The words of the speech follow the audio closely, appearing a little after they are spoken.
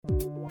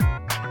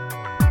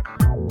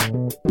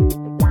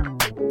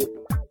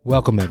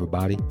Welcome,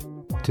 everybody,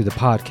 to the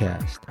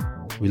podcast,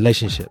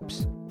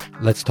 Relationships.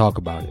 Let's talk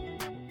about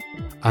it.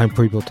 I'm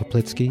Preble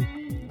Toplitsky.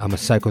 I'm a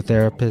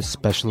psychotherapist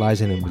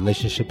specializing in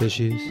relationship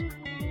issues.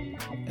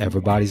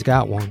 Everybody's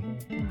got one.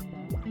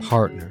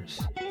 Partners,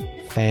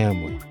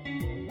 family,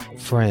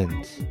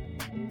 friends,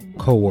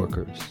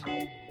 co-workers,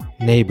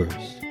 neighbors,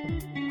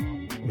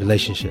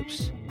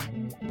 relationships.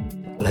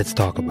 Let's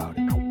talk about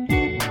it.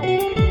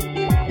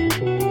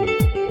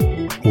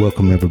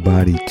 Welcome,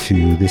 everybody,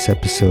 to this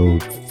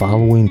episode,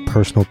 Following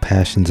Personal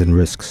Passions and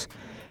Risks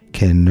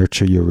Can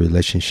Nurture Your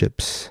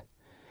Relationships.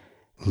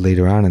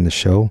 Later on in the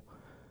show,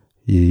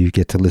 you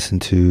get to listen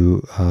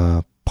to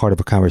part of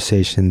a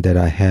conversation that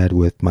I had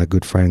with my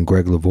good friend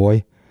Greg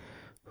Lavoie,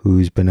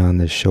 who's been on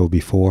this show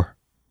before.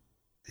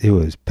 It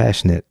was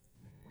passionate.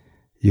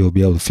 You'll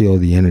be able to feel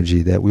the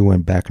energy that we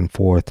went back and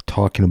forth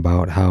talking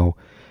about how,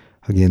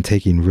 again,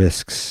 taking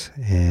risks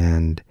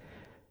and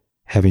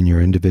having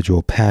your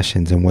individual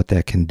passions and what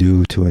that can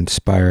do to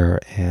inspire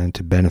and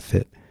to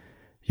benefit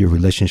your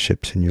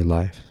relationships in your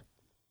life.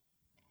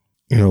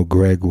 You know,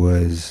 Greg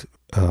was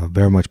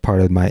very much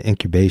part of my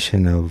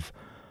incubation of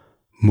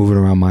moving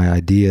around my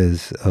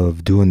ideas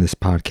of doing this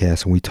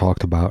podcast. And we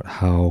talked about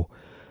how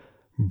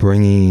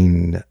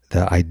bringing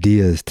the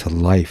ideas to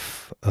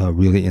life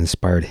really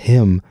inspired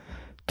him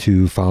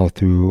to follow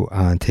through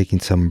on taking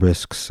some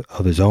risks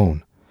of his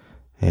own.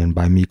 And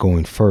by me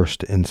going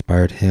first,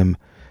 inspired him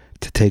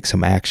to take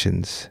some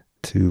actions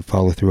to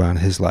follow through on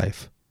his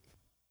life.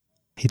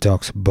 He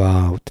talks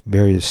about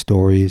various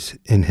stories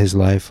in his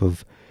life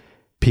of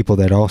people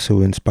that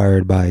also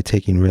inspired by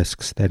taking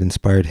risks, that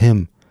inspired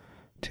him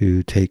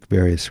to take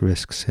various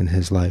risks in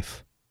his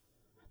life.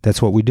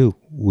 That's what we do.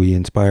 We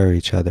inspire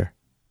each other.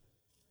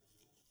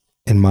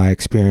 In my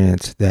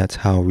experience, that's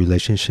how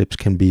relationships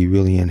can be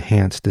really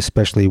enhanced,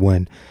 especially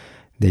when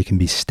they can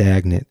be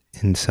stagnant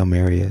in some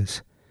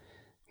areas.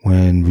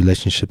 When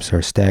relationships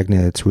are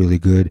stagnant, it's really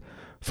good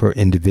for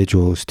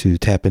individuals to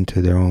tap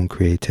into their own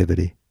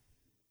creativity.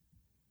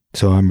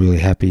 So I'm really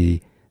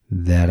happy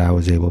that I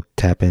was able to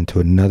tap into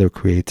another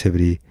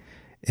creativity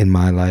in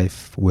my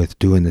life with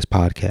doing this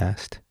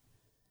podcast.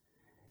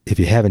 If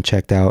you haven't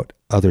checked out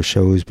other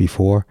shows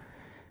before,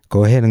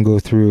 go ahead and go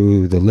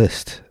through the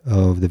list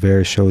of the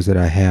various shows that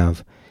I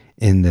have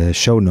in the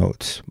show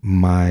notes.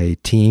 My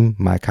team,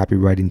 my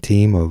copywriting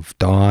team of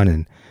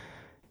Dawn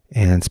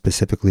and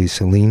specifically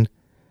Celine,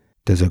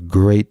 does a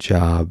great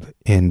job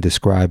in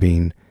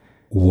describing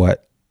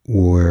what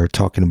we're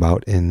talking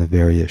about in the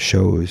various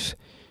shows.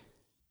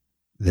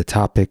 The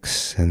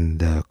topics and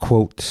the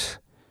quotes,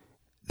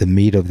 the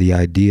meat of the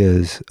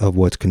ideas of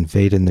what's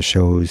conveyed in the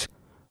shows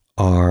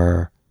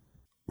are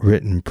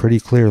written pretty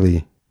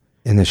clearly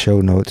in the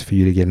show notes for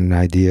you to get an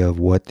idea of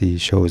what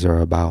these shows are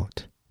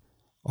about.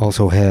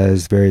 Also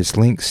has various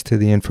links to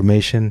the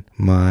information,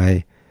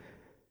 my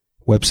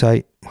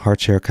website,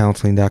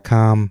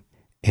 heartsharecounseling.com,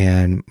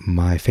 and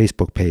my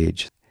Facebook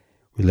page,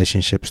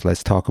 Relationships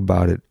Let's Talk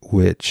About It,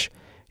 which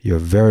you're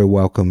very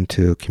welcome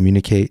to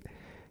communicate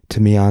to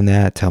me on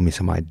that. Tell me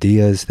some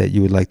ideas that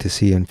you would like to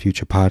see in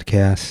future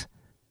podcasts.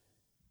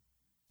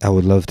 I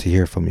would love to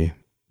hear from you.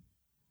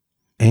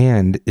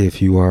 And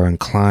if you are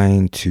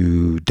inclined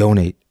to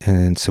donate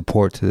and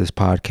support to this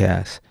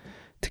podcast,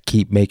 to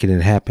keep making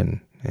it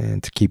happen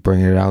and to keep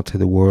bringing it out to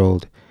the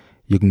world,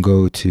 you can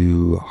go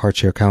to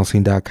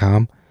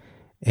heartsharecounseling.com.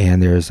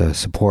 And there's a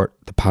support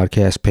the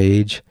podcast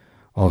page.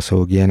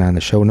 Also, again, on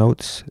the show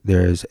notes,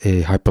 there's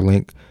a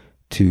hyperlink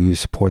to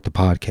support the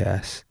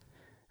podcast.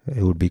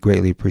 It would be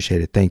greatly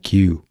appreciated. Thank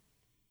you.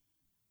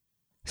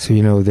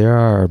 So, there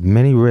are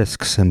many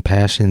risks and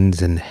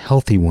passions and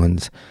healthy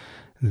ones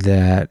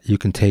that you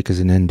can take as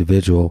an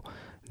individual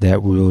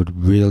that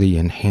would really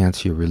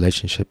enhance your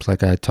relationships.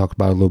 Like I talked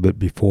about a little bit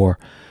before,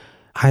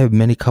 I have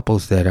many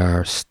couples that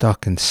are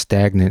stuck and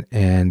stagnant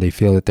and they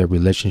feel that their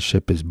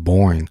relationship is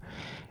boring.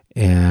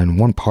 And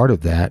one part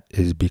of that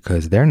is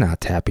because they're not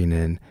tapping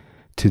in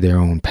to their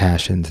own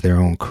passions, their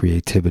own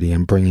creativity,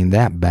 and bringing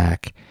that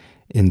back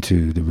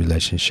into the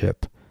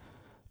relationship.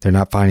 They're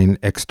not finding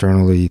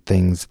externally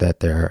things that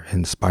they're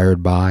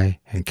inspired by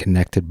and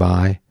connected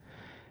by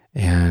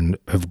and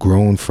have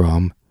grown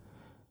from,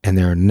 and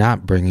they're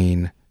not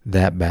bringing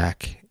that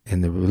back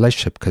in the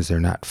relationship because they're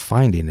not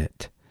finding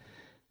it.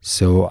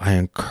 So I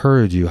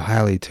encourage you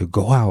highly to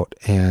go out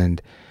and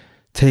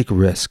take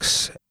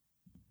risks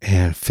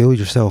and fill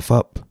yourself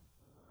up.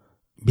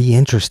 Be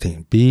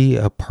interesting. Be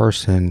a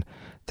person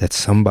that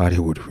somebody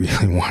would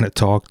really want to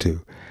talk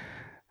to.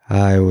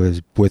 I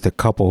was with a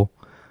couple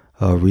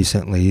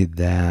recently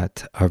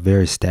that are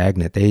very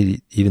stagnant. They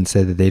even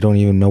said that they don't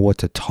even know what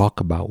to talk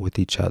about with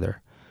each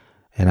other.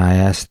 And I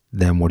asked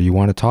them, what do you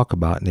want to talk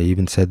about? And they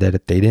even said that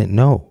if they didn't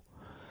know.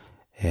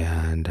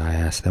 And I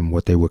asked them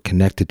what they were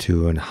connected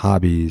to and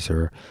hobbies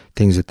or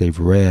things that they've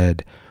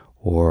read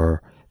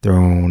or their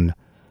own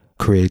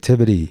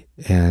creativity,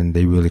 and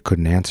they really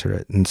couldn't answer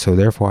it. And so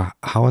therefore,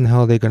 how in the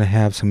hell are they going to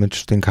have some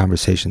interesting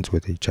conversations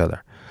with each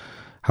other?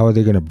 How are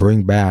they going to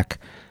bring back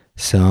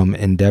some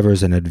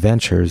endeavors and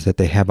adventures that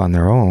they have on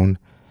their own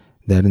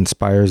that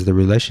inspires the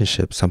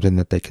relationship, something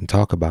that they can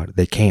talk about.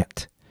 They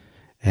can't,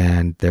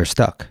 and they're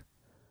stuck.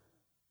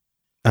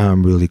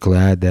 I'm really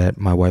glad that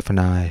my wife and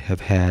I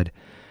have had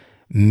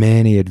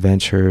many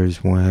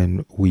adventures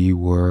when we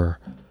were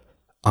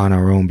on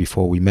our own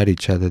before we met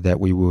each other, that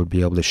we would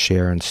be able to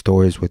share in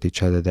stories with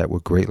each other that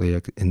were greatly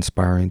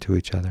inspiring to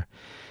each other.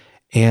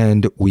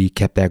 And we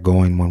kept that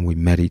going when we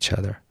met each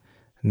other.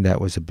 And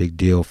that was a big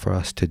deal for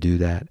us to do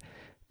that,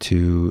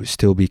 to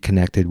still be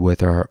connected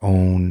with our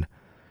own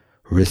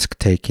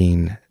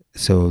risk-taking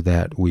so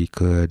that we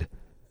could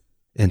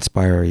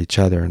inspire each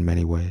other in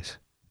many ways.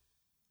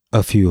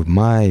 A few of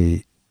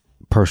my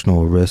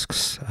personal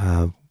risks,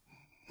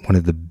 one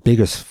of the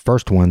biggest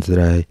first ones that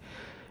I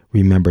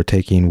remember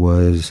taking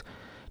was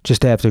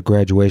just after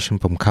graduation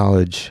from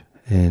college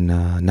in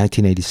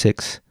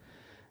 1986.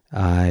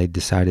 I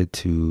decided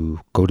to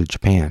go to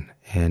Japan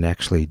and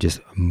actually just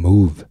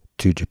move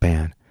to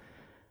Japan.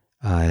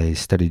 I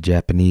studied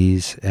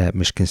Japanese at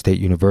Michigan State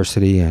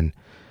University and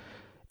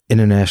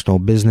international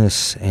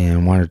business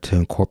and wanted to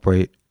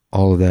incorporate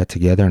all of that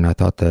together. And I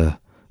thought the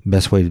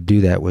best way to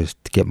do that was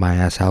to get my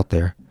ass out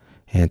there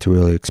and to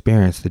really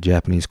experience the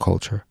Japanese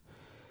culture.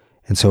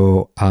 And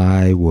so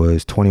I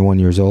was 21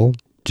 years old,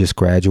 just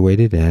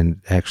graduated,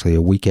 and actually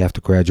a week after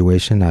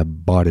graduation, I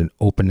bought an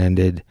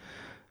open-ended,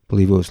 I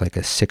believe it was like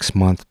a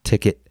 6-month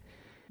ticket.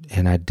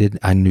 And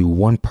I knew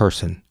one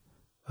person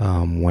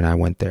when I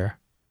went there.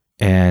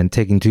 And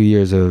taking 2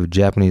 years of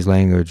Japanese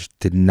language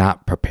did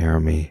not prepare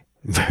me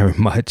very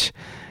much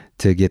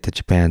to get to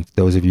Japan.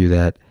 Those of you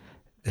that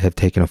have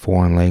taken a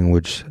foreign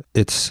language,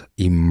 it's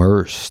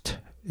immersed.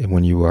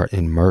 When you are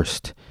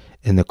immersed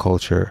in the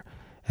culture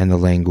and the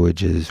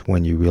language is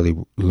when you really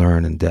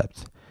learn in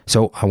depth.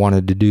 So I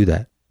wanted to do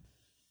that.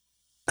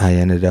 I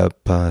ended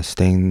up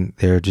staying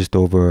there just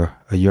over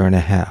a year and a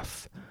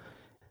half.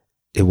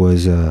 It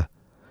was a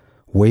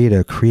way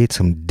to create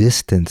some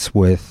distance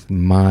with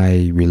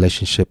my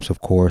relationships,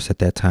 of course, at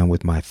that time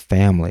with my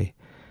family.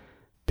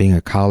 Being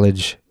at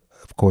college,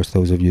 of course,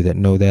 those of you that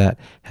know that,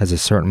 has a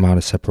certain amount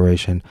of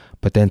separation.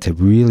 But then to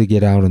really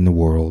get out in the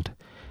world,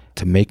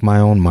 to make my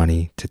own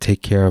money, to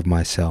take care of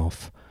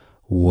myself,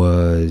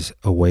 was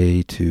a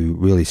way to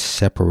really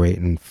separate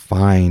and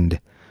find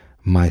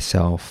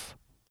myself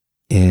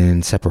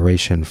in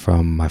separation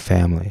from my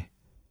family.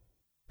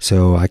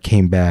 So I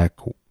came back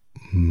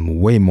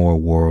way more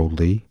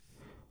worldly,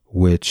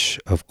 which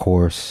of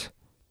course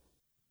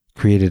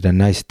created a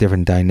nice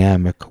different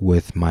dynamic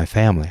with my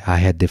family. I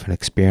had different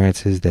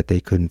experiences that they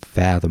couldn't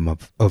fathom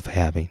of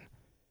having.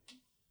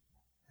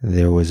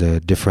 There was a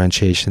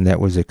differentiation that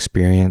was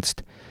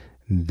experienced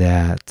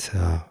that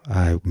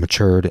I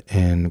matured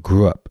and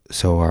grew up.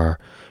 So our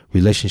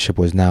relationship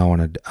was now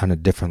on a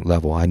different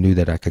level. I knew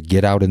that I could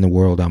get out in the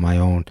world on my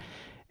own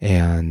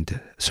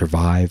and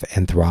survive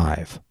and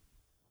thrive.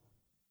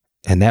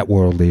 And that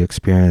worldly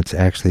experience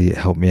actually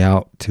helped me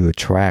out to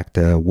attract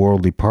a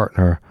worldly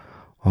partner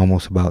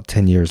almost about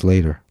 10 years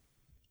later.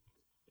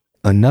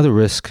 Another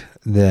risk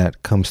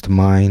that comes to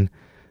mind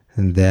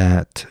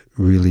that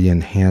really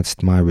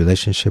enhanced my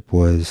relationship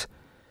was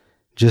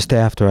just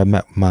after I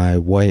met my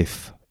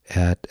wife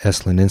at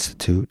Esalen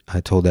Institute.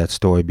 I told that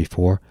story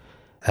before.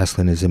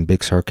 Esalen is in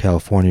Big Sur,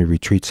 California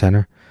Retreat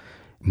Center.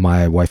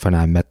 My wife and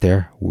I met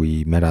there.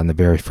 We met on the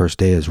very first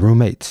day as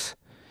roommates.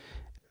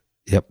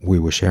 Yep, we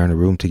were sharing a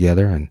room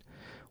together, and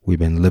we've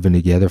been living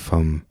together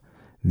from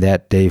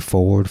that day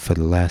forward for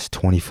the last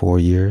 24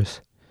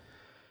 years.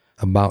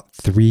 About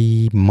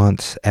 3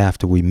 months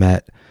after we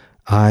met,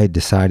 I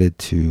decided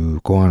to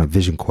go on a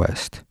vision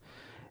quest.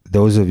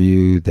 Those of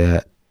you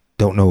that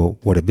don't know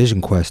what a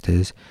vision quest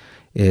is,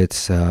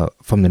 it's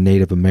from the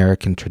Native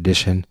American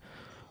tradition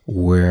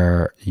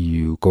where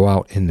you go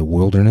out in the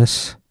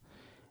wilderness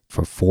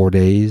for 4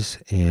 days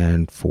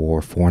and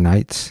for 4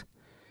 nights.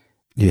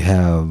 You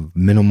have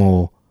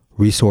minimal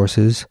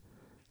resources,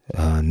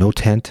 no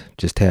tent,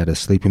 just had a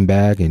sleeping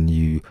bag, and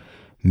you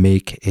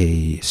make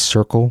a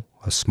circle,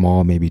 a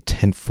small, maybe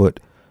 10-foot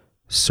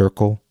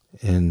circle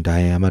in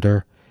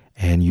diameter,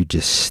 and you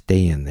just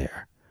stay in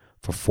there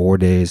for 4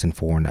 days and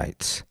 4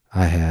 nights.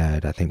 I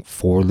had, I think,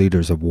 4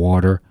 liters of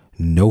water,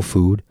 no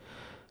food.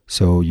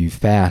 So you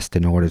fast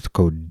in order to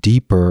go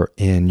deeper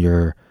in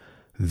your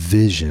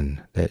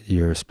vision that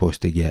you're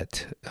supposed to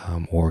get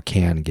or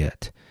can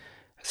get.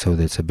 So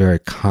it's a very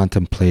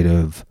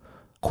contemplative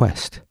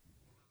quest.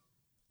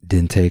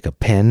 Didn't take a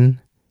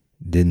pen,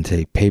 didn't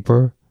take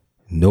paper,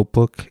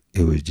 notebook.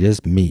 It was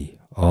just me,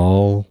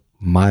 all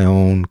my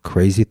own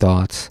crazy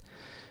thoughts,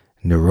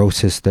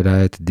 neurosis that I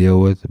had to deal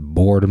with,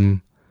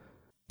 boredom,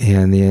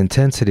 and the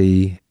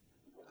intensity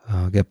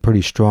got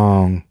pretty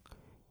strong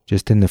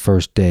just in the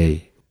first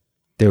day.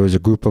 There was a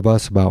group of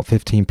us, about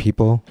 15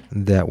 people,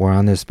 that were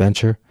on this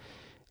venture,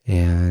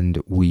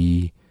 and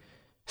we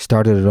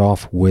started it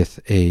off with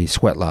a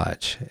sweat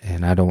lodge.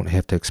 And I don't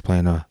have to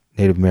explain a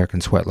Native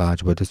American sweat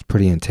lodge, but it's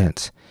pretty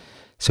intense.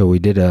 So we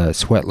did a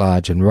sweat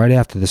lodge, and right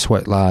after the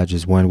sweat lodge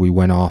is when we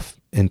went off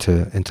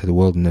into the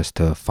wilderness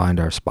to find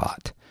our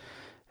spot.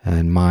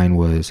 And mine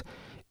was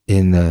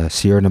in the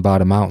Sierra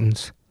Nevada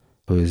mountains,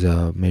 It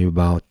was maybe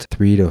about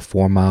 3 to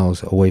 4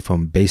 miles away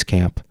from base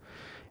camp.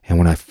 And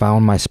when I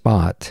found my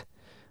spot,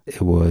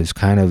 it was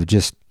kind of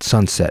just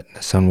sunset.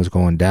 The sun was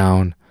going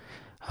down.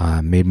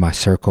 I made my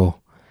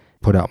circle,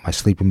 put out my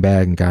sleeping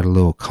bag, and got a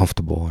little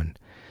comfortable. And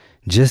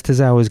just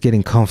as I was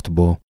getting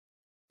comfortable,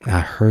 I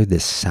heard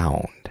this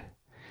sound,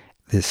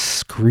 this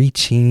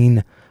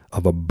screeching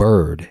of a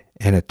bird.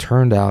 And it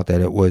turned out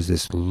that it was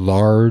this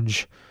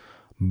large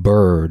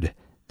bird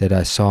that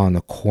I saw in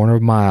the corner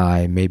of my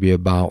eye, maybe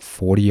about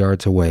 40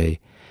 yards away,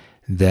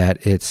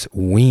 that its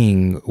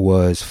wing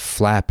was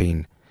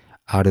flapping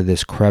out of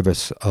this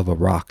crevice of a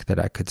rock that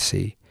I could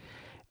see.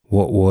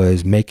 What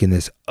was making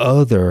this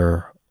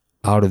other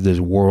out of this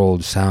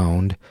world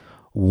sound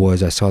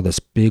was I saw this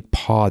big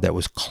paw that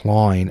was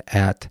clawing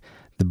at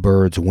the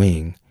bird's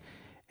wing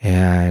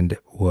and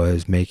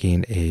was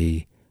making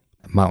a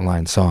mountain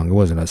lion song. It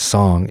wasn't a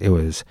song, it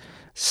was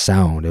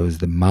sound. It was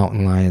the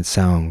mountain lion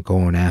sound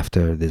going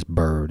after this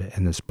bird,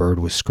 and this bird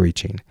was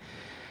screeching.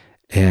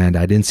 And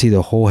I didn't see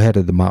the whole head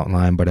of the mountain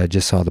lion, but I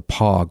just saw the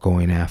paw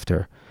going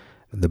after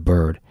the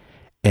bird,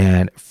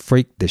 and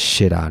freaked the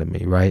shit out of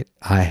me, right?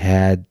 I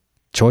had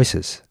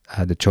choices. I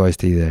had the choice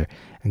to either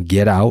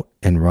get out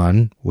and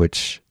run,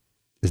 which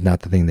is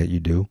not the thing that you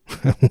do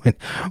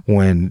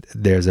when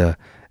there's a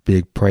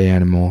big prey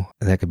animal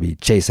that could be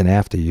chasing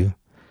after you,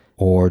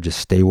 or just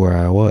stay where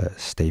I was,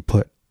 stay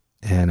put.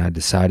 And I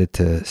decided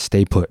to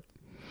stay put.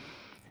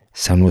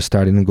 Sun was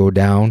starting to go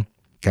down,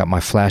 got my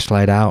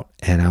flashlight out,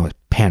 and I was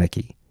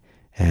panicky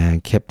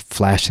and kept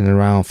flashing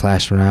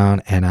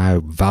around, and I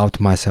vowed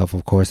to myself,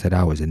 of course, that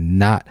I was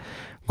not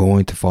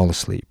going to fall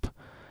asleep.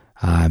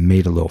 I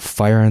made a little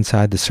fire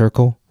inside the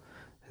circle.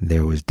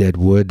 There was dead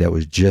wood that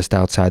was just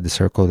outside the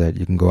circle that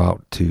you can go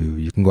out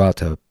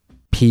to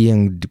pee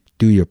and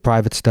do your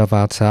private stuff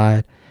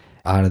outside,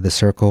 out of the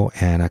circle,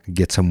 and I could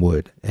get some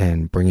wood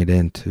and bring it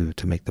in to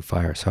make the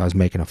fire. So I was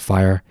making a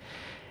fire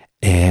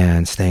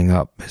and staying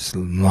up as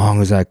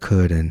long as I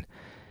could,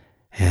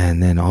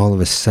 and then all of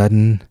a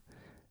sudden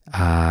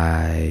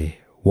I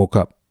woke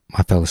up.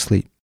 I fell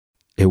asleep.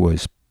 It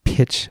was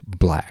pitch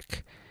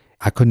black.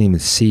 I couldn't even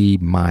see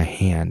my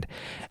hand,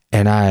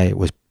 and I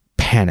was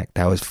panicked.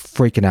 I was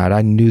freaking out.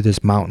 I knew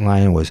this mountain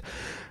lion was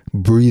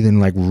breathing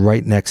like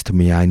right next to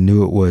me. I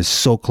knew it was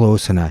so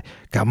close, and I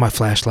got my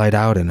flashlight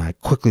out and I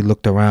quickly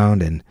looked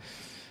around, and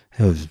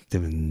there was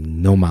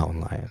no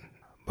mountain lion.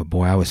 But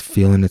boy, I was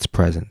feeling its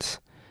presence,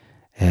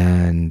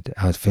 and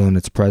I was feeling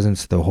its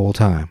presence the whole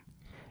time.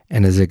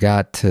 And as it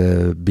got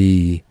to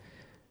be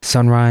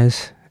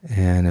sunrise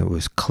and it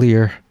was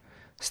clear,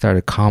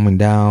 started calming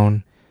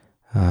down.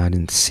 I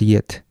didn't see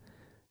it,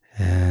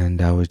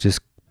 and I was just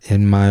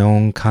in my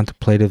own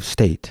contemplative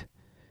state.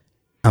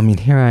 I mean,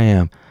 here I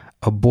am,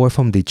 a boy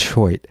from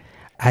Detroit.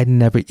 I'd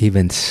never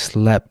even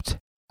slept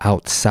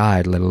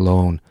outside, let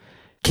alone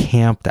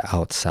camped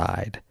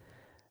outside.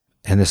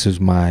 And this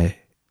was my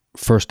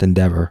first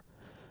endeavor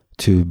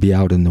to be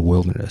out in the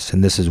wilderness.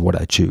 And this is what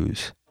I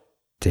choose,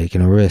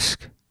 taking a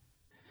risk.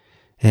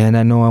 And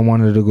I know I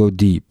wanted to go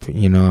deep.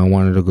 I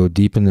wanted to go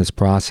deep in this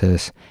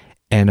process.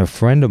 And a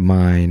friend of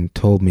mine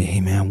told me,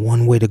 hey man,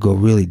 one way to go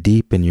really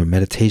deep in your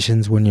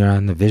meditations when you're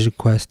on the vision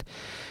quest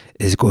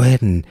is go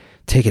ahead and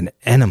take an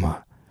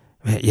enema.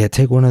 Yeah,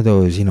 take one of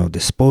those,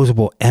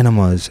 disposable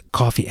enemas,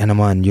 coffee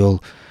enema, and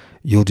you'll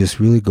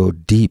just really go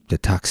deep. The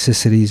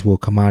toxicities will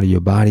come out of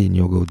your body and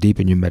you'll go deep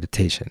in your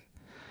meditation.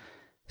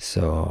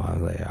 So I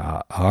was like,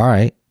 all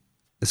right.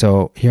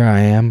 So here I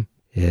am.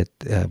 It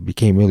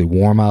became really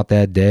warm out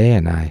that day,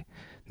 and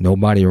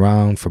nobody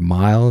around for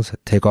miles. I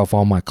take off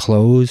all my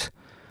clothes.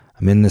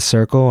 I'm in the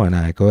circle, and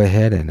I go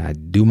ahead and I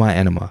do my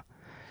enema.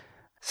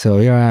 So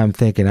here I am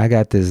thinking, I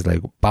got this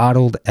like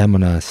bottled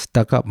enema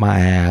stuck up my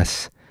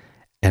ass,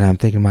 and I'm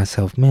thinking to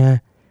myself,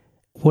 man,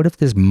 what if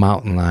this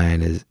mountain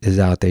lion is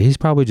out there? He's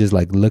probably just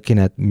like looking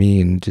at me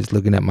and just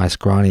looking at my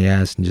scrawny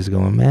ass and just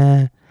going,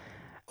 man,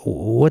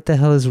 what the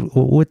hell is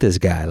with this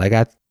guy? Like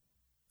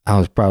I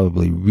was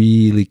probably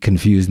really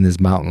confusing this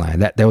mountain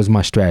lion. That was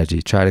my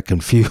strategy, try to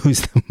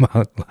confuse the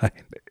mountain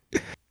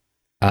lion.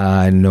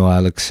 I know I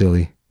look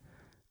silly.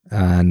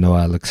 I know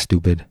I look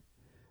stupid.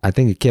 I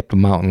think it kept the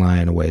mountain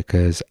lion away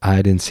because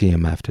I didn't see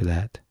him after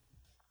that.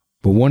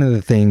 But one of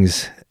the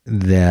things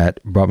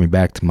that brought me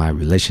back to my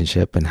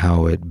relationship and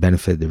how it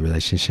benefited the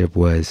relationship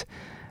was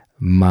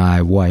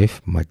my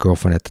wife, my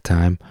girlfriend at the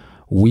time.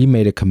 We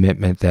made a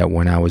commitment that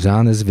when I was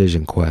on this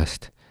vision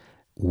quest,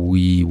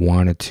 we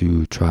wanted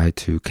to try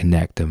to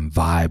connect and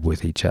vibe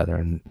with each other.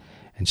 And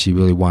she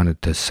really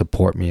wanted to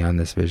support me on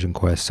this vision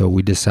quest. So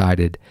we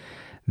decided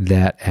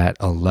that at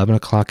 11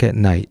 o'clock at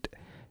night,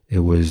 it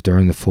was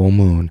during the full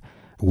moon,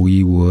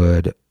 we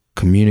would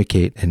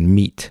communicate and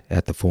meet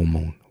at the full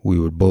moon. We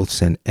would both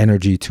send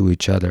energy to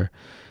each other,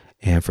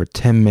 and for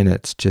 10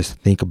 minutes, just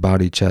think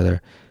about each other,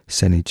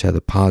 send each other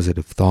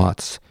positive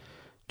thoughts,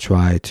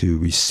 try to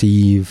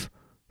receive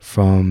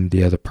from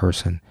the other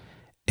person.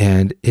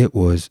 And it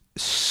was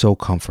so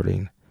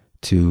comforting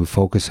to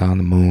focus on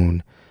the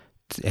moon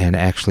and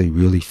actually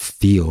really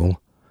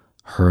feel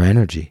her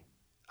energy.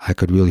 I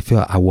could really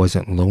feel I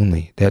wasn't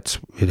lonely. It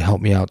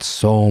helped me out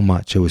so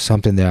much. It was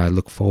something that I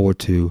look forward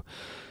to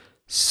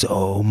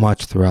so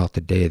much throughout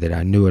the day, that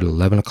I knew at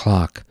 11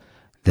 o'clock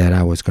that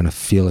I was going to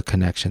feel a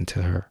connection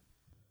to her.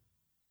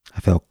 I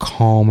felt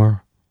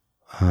calmer.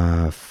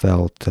 I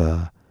felt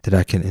that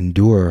I can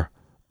endure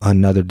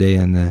another day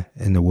in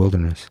the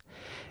wilderness.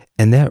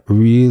 And that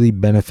really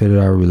benefited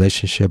our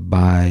relationship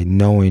by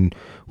knowing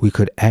we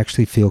could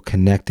actually feel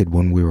connected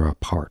when we were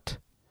apart.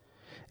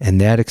 And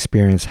that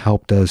experience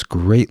helped us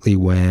greatly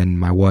when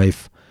my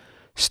wife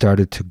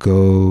started to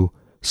go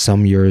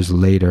some years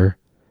later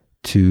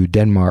to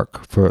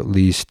Denmark for at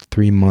least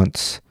 3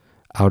 months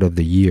out of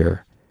the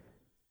year.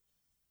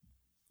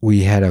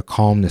 We had a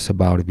calmness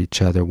about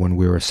each other when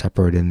we were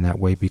separated in that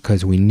way,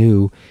 because we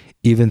knew,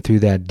 even through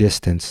that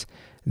distance,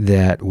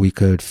 that we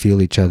could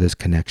feel each other's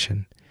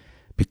connection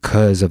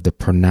because of the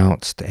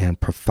pronounced and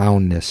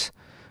profoundness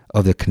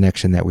of the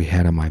connection that we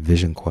had on my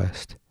vision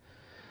quest.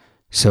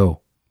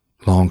 So,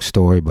 long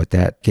story, but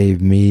that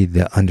gave me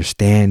the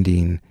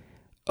understanding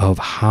of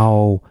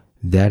how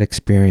that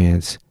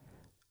experience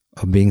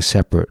of being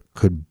separate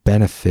could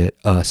benefit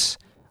us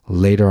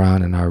later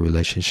on in our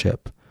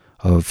relationship,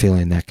 of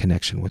feeling that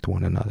connection with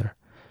one another.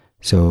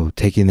 So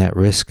taking that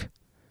risk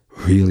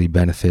really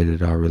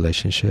benefited our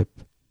relationship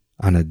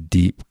on a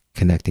deep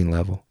connecting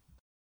level.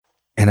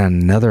 And on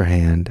another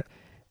hand,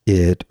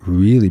 it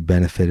really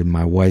benefited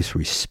my wife's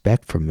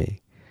respect for me.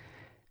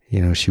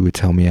 You know, she would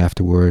tell me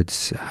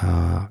afterwards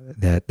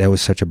that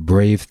was such a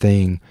brave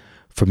thing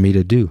for me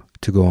to do,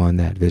 to go on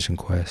that vision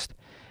quest.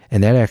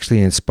 And that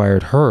actually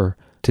inspired her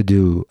to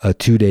do a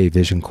 2-day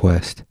vision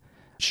quest.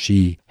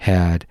 She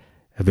had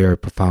a very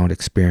profound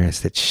experience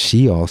that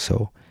she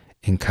also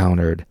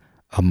encountered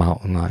a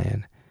mountain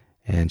lion.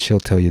 And she'll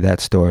tell you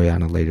that story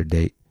on a later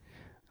date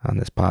on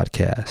this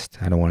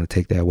podcast. I don't want to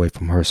take that away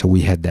from her. So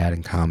we had that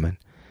in common.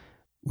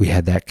 We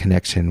had that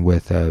connection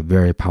with a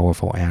very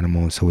powerful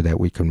animal so that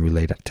we can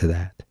relate to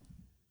that.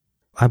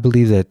 I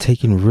believe that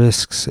taking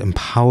risks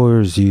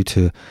empowers you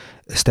to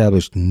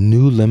establish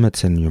new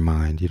limits in your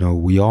mind. You know,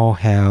 we all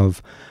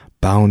have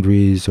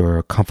boundaries or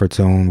a comfort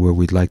zone where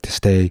we'd like to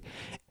stay.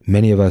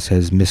 Many of us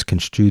has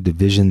misconstrued the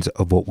visions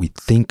of what we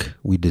think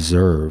we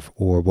deserve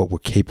or what we're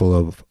capable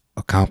of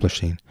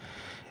accomplishing.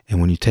 And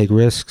when you take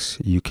risks,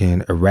 you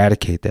can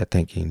eradicate that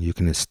thinking. You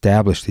can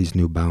establish these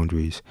new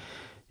boundaries.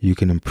 You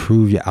can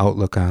improve your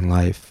outlook on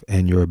life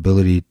and your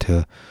ability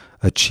to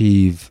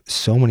achieve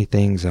so many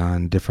things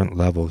on different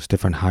levels,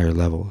 different higher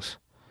levels.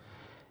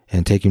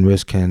 And taking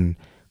risks can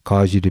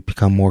cause you to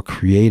become more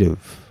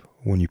creative.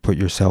 When you put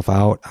yourself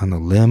out on a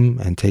limb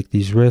and take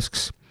these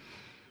risks,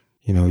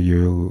 you know,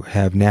 you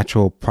have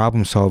natural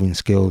problem-solving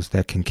skills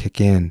that can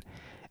kick in,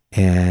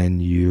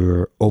 and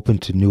you're open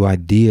to new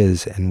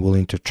ideas and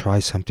willing to try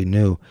something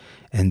new.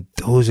 And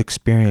those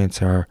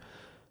experiences are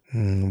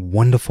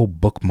wonderful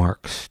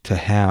bookmarks to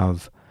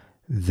have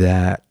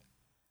that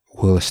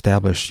will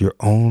establish your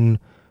own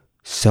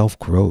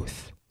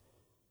self-growth,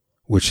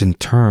 which in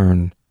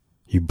turn,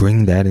 you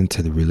bring that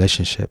into the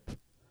relationship.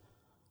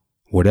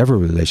 Whatever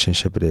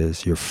relationship it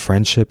is, your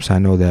friendships. I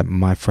know that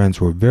my friends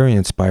were very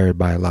inspired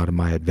by a lot of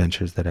my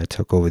adventures that I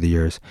took over the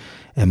years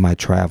and my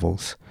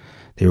travels.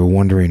 They were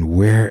wondering,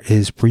 where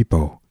is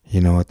Prepo,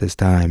 at this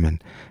time?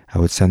 And I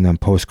would send them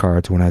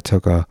postcards when I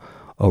took a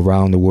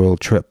around the world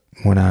trip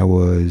when I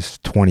was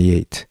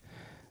 28.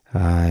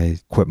 I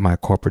quit my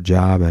corporate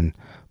job and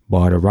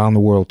bought a round the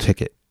world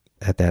ticket.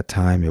 At that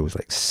time, it was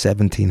like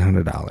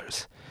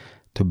 $1,700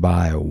 to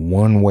buy a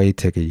one-way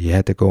ticket. You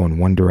had to go in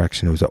one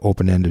direction. It was an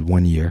open-ended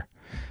 1 year.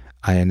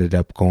 I ended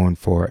up going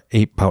for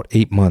about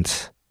 8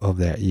 months of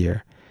that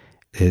year.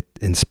 It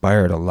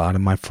inspired a lot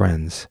of my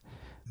friends.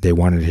 They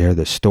wanted to hear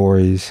the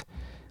stories.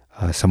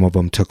 Some of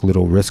them took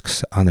little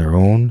risks on their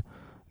own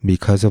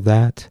because of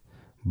that.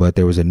 But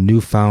there was a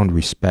newfound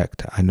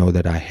respect I know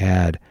that I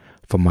had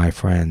for my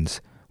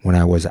friends when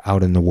I was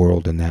out in the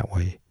world in that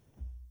way.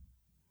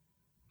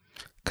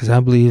 Because I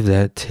believe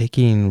that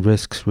taking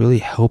risks really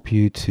help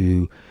you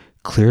to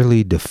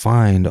clearly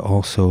define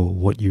also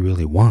what you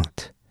really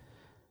want.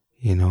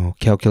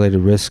 Calculated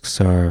risks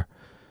are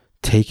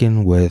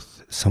taken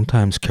with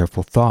sometimes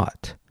careful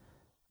thought.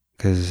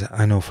 Because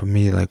I know for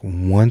me,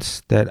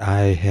 once that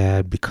I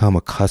had become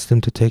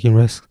accustomed to taking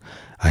risks,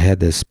 I had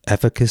this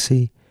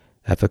efficacy.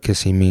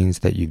 Efficacy means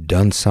that you've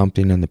done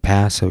something in the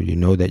past, so you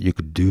know that you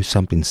could do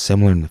something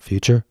similar in the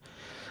future.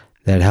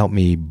 That helped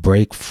me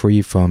break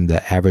free from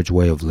the average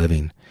way of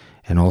living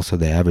and also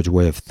the average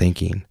way of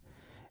thinking.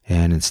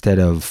 And instead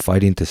of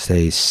fighting to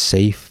stay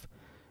safe,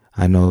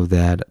 I know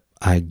that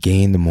I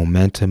gained the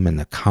momentum and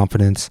the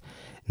confidence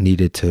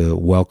needed to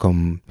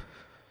welcome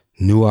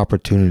new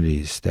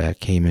opportunities that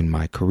came in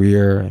my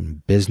career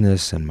and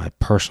business and my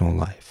personal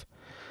life.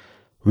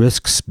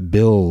 Risks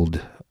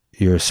build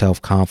your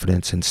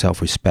self-confidence and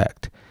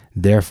self-respect,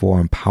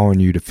 therefore empowering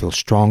you to feel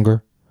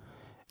stronger,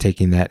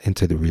 taking that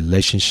into the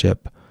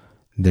relationship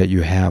that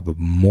you have of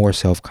more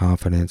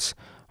self-confidence,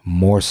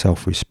 more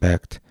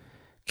self-respect,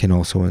 can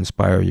also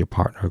inspire your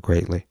partner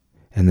greatly.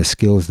 And the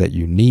skills that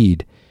you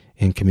need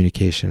in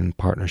communication and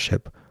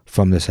partnership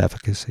from this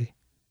efficacy.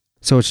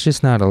 So it's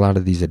just not a lot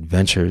of these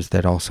adventures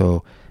that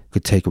also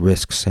could take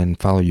risks and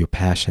follow your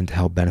passion to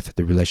help benefit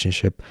the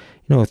relationship.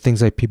 You know,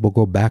 things like people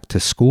go back to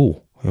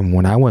school. And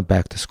when I went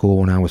back to school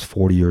when I was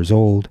 40 years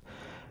old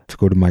to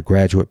go to my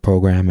graduate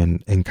program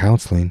in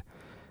counseling,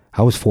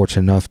 I was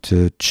fortunate enough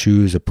to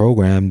choose a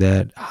program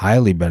that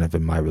highly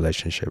benefited my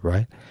relationship,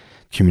 right?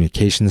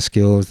 Communication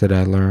skills that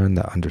I learned,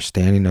 the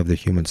understanding of the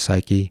human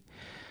psyche,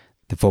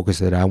 the focus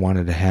that I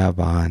wanted to have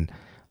on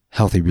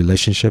healthy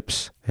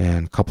relationships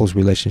and couples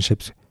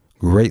relationships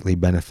greatly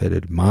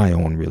benefited my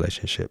own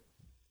relationship.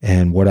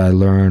 And what I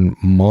learned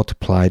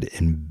multiplied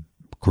in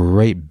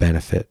great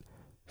benefit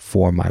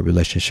for my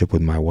relationship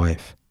with my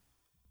wife.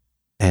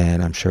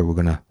 And I'm sure we're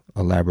going to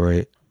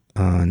elaborate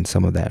on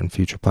some of that in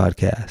future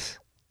podcasts.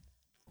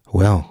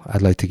 Well,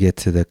 I'd like to get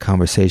to the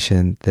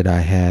conversation that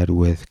I had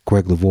with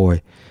Greg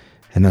Lavoie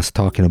and us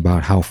talking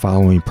about how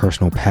following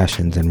personal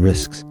passions and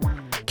risks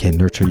can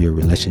nurture your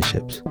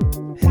relationships.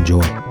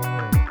 Enjoy.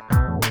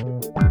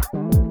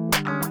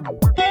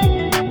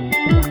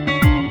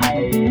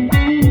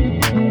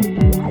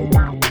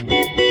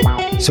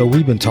 So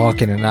we've been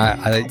talking, and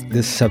I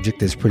this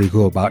subject is pretty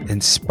cool, about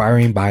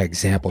inspiring by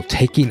example,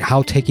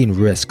 how taking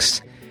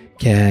risks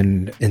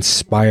can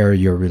inspire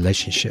your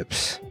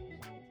relationships.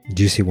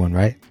 Juicy one,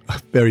 right?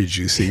 Very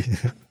juicy.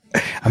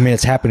 I mean,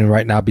 it's happening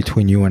right now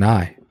between you and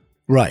I.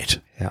 Right.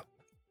 Yeah.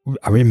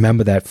 I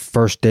remember that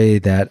first day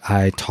that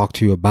I talked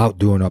to you about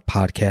doing a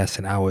podcast,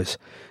 and I was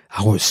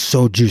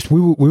so juiced.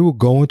 We were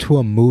going to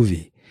a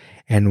movie,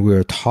 and we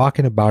were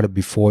talking about it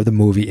before the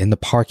movie in the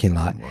parking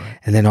lot. Right.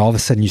 And then all of a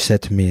sudden you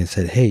said to me and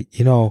said, hey,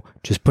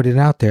 just put it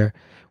out there.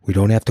 We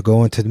don't have to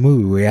go into the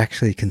movie. We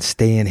actually can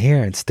stay in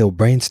here and still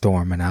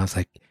brainstorm. And I was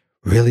like,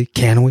 really?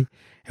 Can we?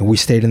 And we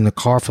stayed in the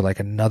car for like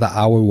another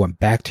hour. We went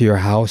back to your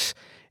house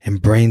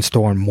and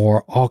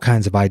brainstormed all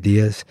kinds of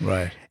ideas.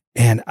 Right.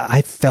 And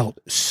I felt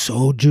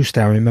so juiced.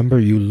 I remember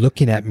you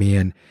looking at me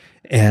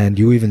and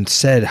you even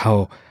said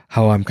how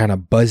I'm kind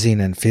of buzzing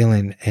and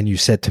feeling. And you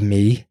said to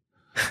me,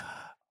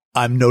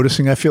 I'm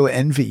noticing I feel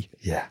envy.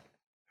 Yeah.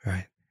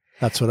 Right.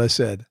 That's what I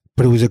said.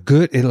 But it was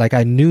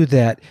I knew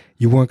that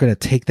you weren't going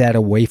to take that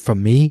away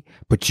from me,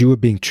 but you were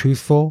being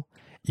truthful.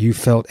 You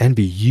felt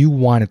envy. You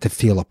wanted to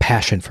feel a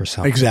passion for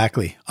something.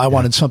 Exactly. I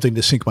wanted something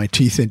to sink my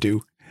teeth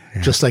into,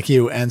 just like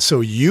you. And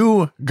so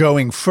you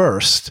going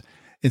first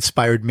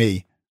inspired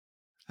me.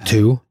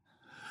 To?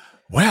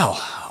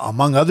 Well,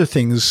 among other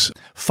things,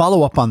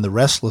 follow up on the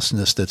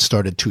restlessness that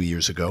started 2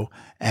 years ago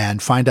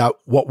and find out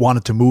what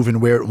wanted to move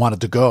and where it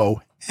wanted to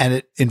go. And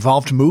it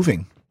involved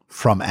moving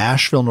from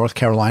Asheville, North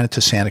Carolina to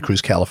Santa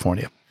Cruz,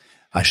 California.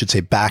 I should say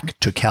back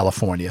to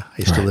California. I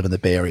used to live in the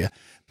Bay Area.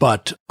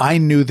 But I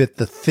knew that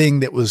the thing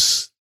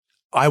that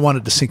I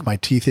wanted to sink my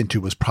teeth into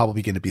was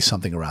probably going to be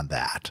something around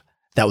that.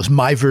 That was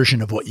my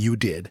version of what you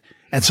did.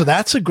 And so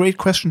that's a great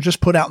question just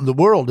put out in the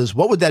world is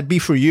what would that be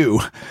for you?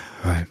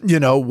 Right.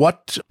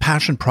 What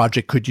passion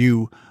project could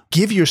you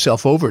give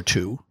yourself over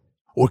to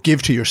or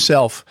give to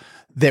yourself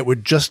that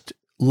would just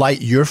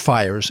light your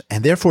fires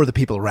and therefore the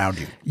people around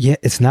you? Yeah,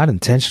 it's not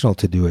intentional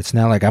to do it. It's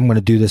not like I'm going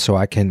to do this so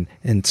I can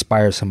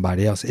inspire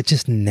somebody else. It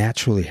just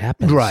naturally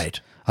happens.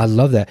 Right. I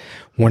love that.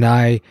 When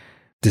I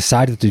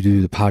decided to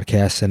do the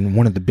podcast, and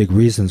one of the big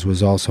reasons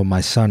was also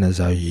my son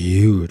is a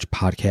huge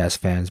podcast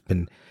fan. He's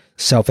been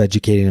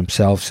self-educating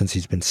himself since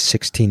he's been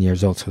 16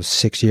 years old. So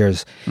 6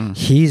 years,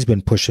 he's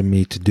been pushing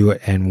me to do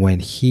it. And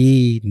when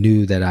he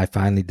knew that I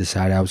finally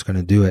decided I was going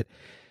to do it,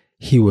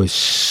 he was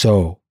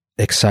so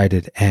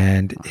excited.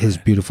 And his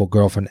beautiful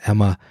girlfriend,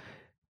 Emma,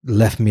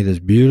 left me this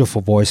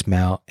beautiful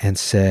voicemail and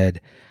said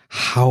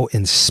how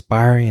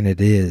inspiring it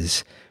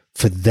is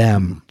for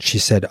them, she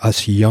said,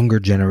 us younger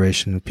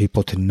generation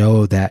people to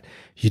know that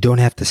you don't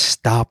have to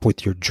stop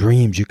with your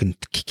dreams. You can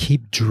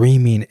keep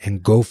dreaming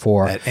and go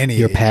for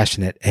your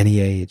passion at any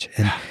age.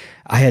 And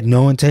I had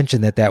no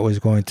intention that was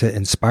going to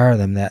inspire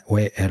them that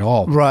way at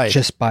all. Right.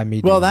 Just by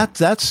me. Well,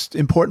 that's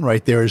important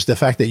right there is the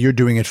fact that you're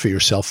doing it for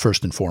yourself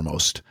first and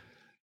foremost.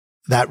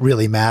 That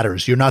really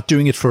matters. You're not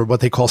doing it for what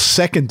they call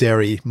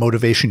secondary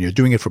motivation. You're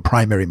doing it for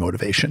primary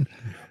motivation,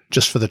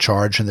 just for the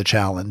charge and the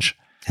challenge.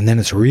 And then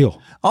it's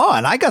real. Oh,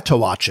 and I got to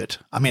watch it.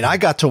 I mean, I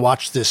got to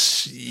watch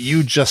this.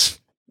 You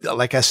just,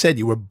 like I said,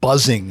 you were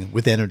buzzing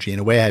with energy in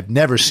a way I've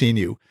never seen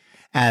you.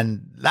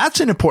 And that's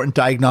an important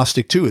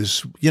diagnostic too,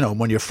 is,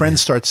 when your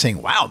friends start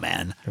saying, wow,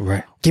 man,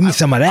 right. Give me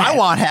some of that. I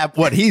want to have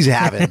what he's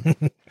having.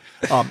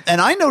 And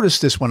I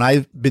noticed this when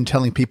I've been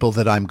telling people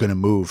that I'm going to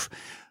move.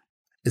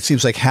 It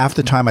seems like half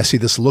the time I see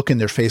this look in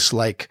their face,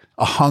 like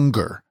a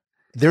hunger.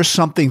 There's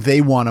something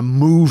they want to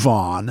move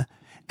on.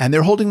 And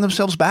they're holding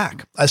themselves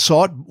back. I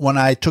saw it when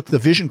I took the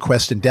Vision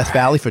Quest in Death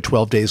Valley for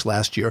 12 days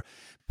last year.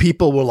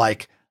 People were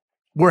like,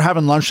 we're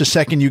having lunch the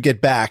second you get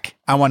back.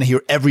 I want to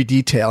hear every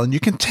detail. And you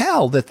can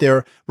tell that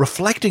they're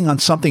reflecting on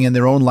something in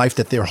their own life,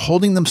 that they're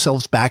holding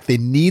themselves back. They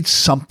need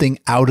something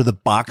out of the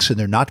box and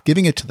they're not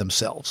giving it to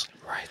themselves.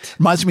 Right.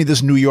 Reminds me of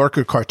this New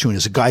Yorker cartoon.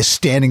 There's a guy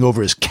standing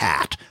over his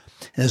cat.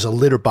 And there's a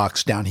litter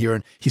box down here.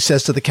 And he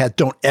says to the cat,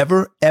 don't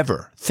ever,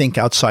 ever think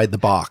outside the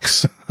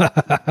box.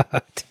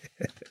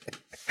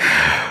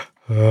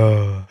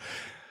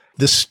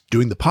 This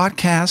doing the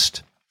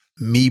podcast,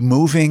 me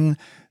moving,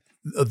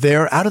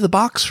 they're out of the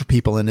box for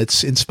people, and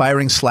it's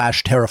inspiring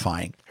 /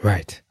 terrifying.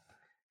 Right.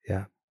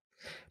 Yeah.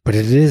 But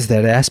it is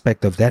that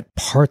aspect of that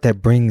part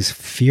that brings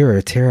fear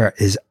or terror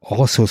is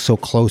also so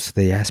close to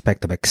the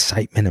aspect of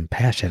excitement and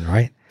passion,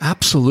 right?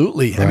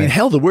 Absolutely. Right. I mean,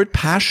 hell, the word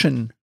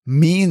passion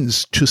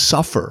means to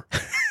suffer.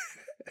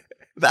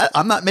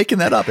 I'm not making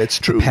that up. It's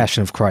true. The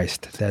passion of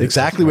Christ.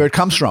 Exactly where it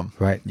comes from.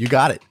 Right. You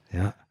got it.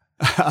 Yeah.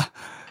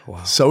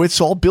 Wow. So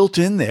it's all built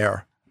in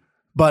there.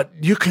 But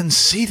you can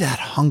see that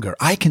hunger.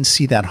 I can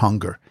see that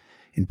hunger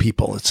in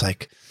people. It's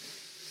like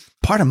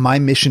part of my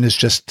mission is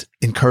just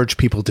encourage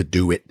people to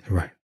do it.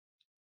 Right.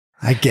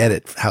 I get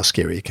it, how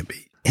scary it can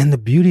be. And the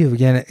beauty of,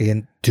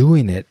 again,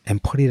 doing it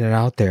and putting it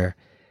out there.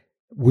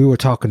 We were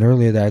talking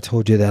earlier that I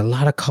told you that a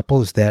lot of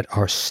couples that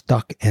are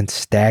stuck and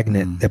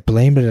stagnant, they're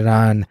blaming it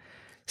on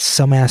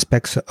some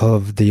aspects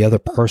of the other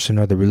person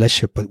or the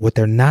relationship. But what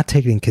they're not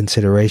taking into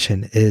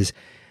consideration is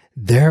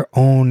their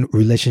own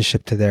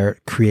relationship to their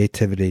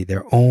creativity,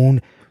 their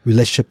own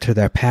relationship to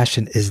their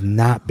passion is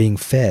not being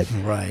fed.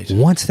 Right.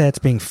 Once that's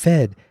being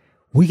fed,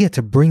 we get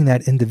to bring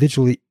that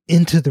individually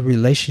into the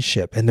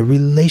relationship, and the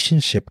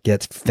relationship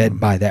gets fed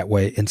by that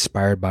way,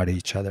 inspired by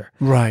each other.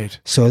 Right.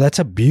 So that's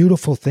a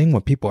beautiful thing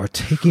when people are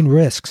taking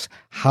risks,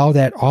 how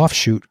that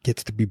offshoot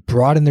gets to be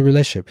brought in the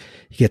relationship.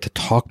 You get to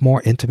talk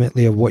more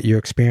intimately of what you're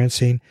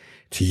experiencing,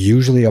 to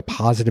usually a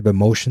positive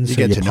emotion. You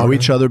get to know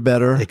each other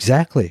better.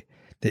 Exactly.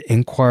 The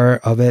inquire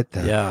of it,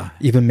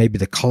 even maybe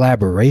the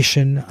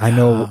collaboration. I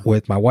know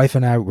with my wife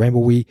and I,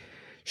 remember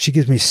she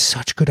gives me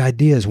such good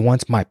ideas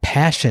once my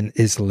passion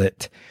is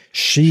lit.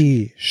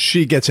 She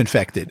gets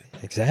infected.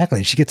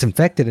 Exactly. She gets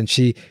infected and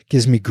she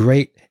gives me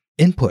great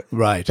input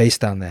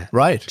based on that.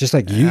 Right. Just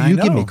like you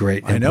give me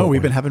great input. I know.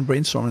 We've been having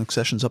brainstorming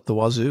sessions up the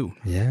wazoo.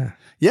 Yeah.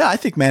 Yeah, I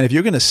think, man, if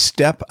you're going to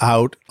step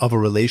out of a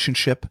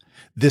relationship,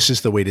 this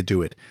is the way to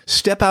do it.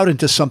 Step out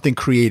into something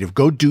creative.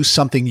 Go do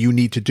something you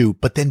need to do,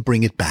 but then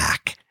bring it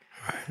back.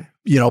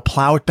 Right.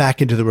 Plow it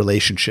back into the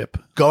relationship.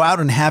 Go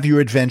out and have your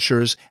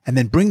adventures and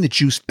then bring the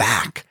juice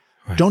back.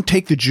 Right. Don't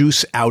take the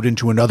juice out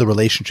into another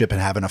relationship and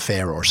have an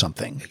affair or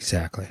something.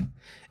 Exactly.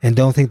 And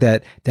don't think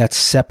that that's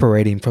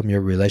separating from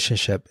your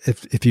relationship.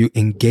 If you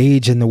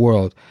engage in the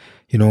world,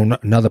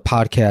 another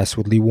podcast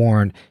with Lee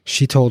Warren,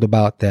 she told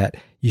about that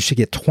you should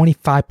get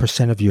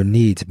 25% of your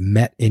needs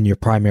met in your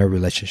primary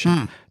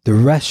relationship. The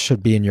rest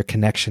should be in your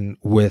connection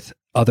with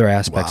other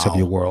aspects of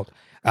your world.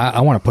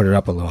 I want to put it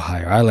up a little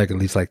higher. I like at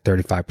least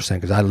 35%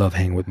 because I love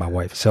hanging with my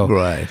wife. So,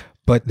 right.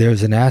 But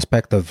there's an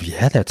aspect of,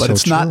 that's but so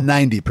it's true. Not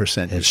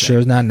 90%. It sure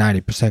is not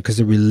 90% because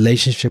the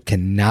relationship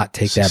cannot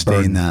take that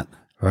burden. That.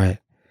 Right.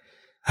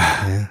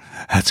 Yeah.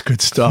 That's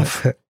good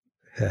stuff.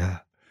 Yeah.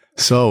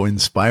 So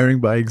inspiring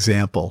by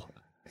example.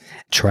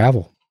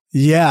 Travel.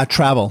 Yeah,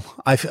 travel.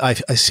 I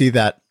see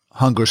that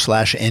hunger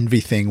 / envy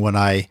thing when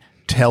I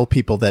tell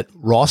people that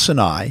Ross and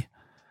I,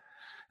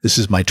 this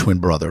is my twin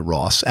brother,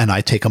 Ross, and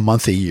I take a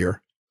month a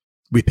year.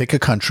 We pick a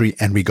country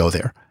and we go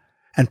there.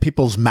 And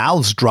people's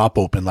mouths drop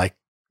open like,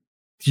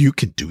 you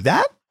can do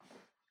that?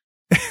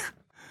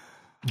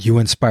 You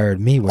inspired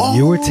me when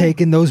you were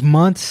taking those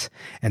months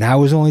and I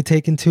was only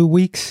taking 2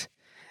 weeks.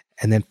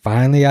 And then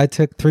finally I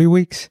took 3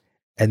 weeks.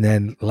 And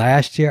then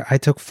last year I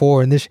took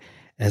 4 and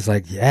it's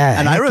like, yeah.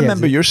 And I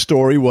remember your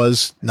story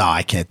was, no,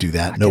 I can't do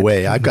that. No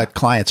way. I've got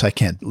clients. I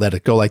can't let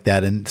it go like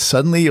that. And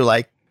suddenly you're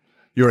like,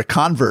 you're a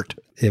convert.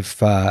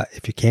 If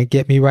you can't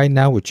get me right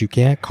now, which you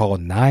can't, call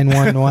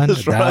 911.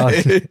 That's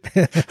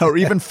right. Or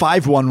even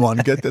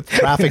 511. Get the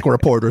traffic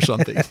report or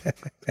something.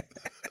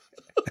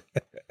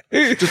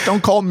 Just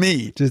don't call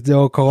me. Just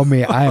don't call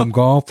me. I am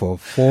gone for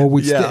 4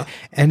 weeks. Yeah.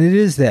 And it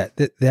is that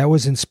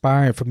was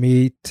inspiring for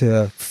me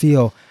to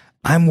feel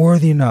I'm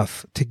worthy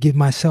enough to give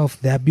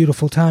myself that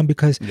beautiful time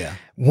because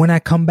when I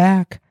come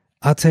back,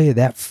 I'll tell you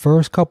that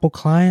first couple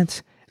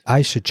clients,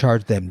 I should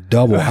charge them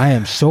double. I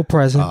am so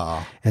present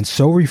and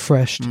so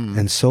refreshed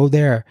and so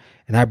there.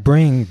 And I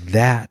bring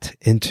that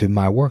into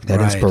my work,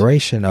 that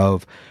inspiration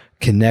of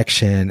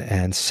connection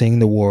and seeing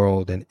the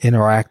world and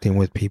interacting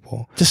with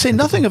people. To say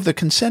nothing of the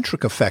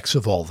concentric effects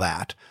of all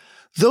that.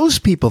 Those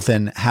people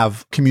then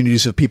have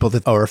communities of people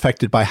that are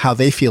affected by how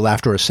they feel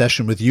after a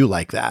session with you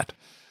like that,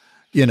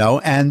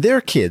 and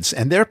their kids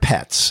and their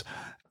pets.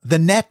 The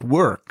net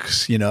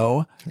works,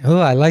 Oh,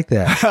 I like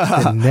that.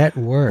 The net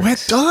works. Well,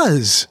 it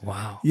does.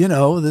 Wow.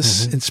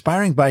 This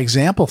inspiring by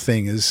example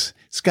thing it's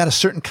got a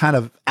certain kind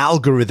of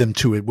algorithm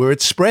to it where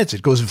it spreads.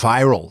 It goes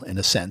viral in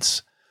a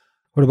sense.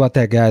 What about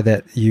that guy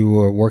that you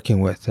were working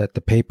with at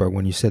the paper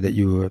when you said that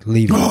you were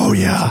leaving? Oh,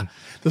 yeah.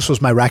 This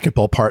was my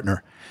racquetball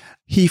partner.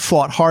 He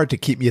fought hard to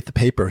keep me at the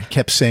paper. He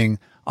kept saying,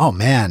 oh,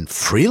 man,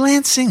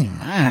 freelancing?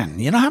 Man,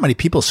 you know how many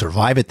people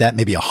survive at that?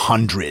 Maybe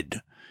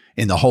 100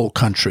 in the whole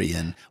country.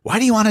 And why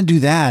do you want to do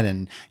that?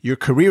 And your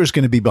career is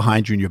going to be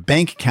behind you and your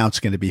bank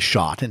account's going to be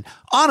shot and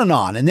on and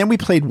on. And then we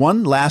played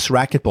one last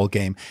racquetball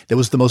game that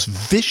was the most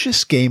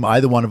vicious game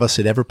either one of us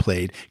had ever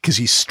played because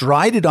he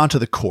strided onto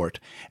the court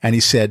and he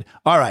said,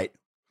 all right,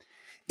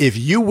 if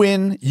you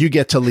win, you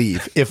get to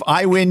leave. If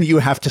I win, you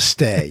have to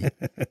stay.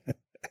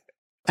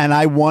 And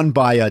I won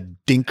by a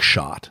dink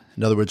shot.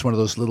 In other words, one of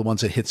those little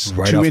ones that hits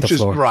Right 2 off the inches.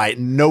 floor. Right.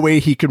 No way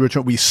he could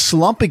return. We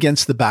slump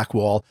against the back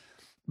wall.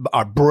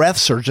 Our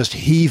breaths are just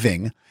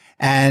heaving.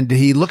 And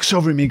he looks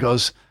over at me and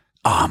goes,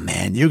 "Oh,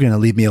 man, you're going to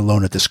leave me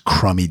alone at this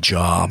crummy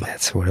job."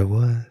 That's what it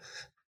was.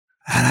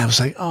 And I was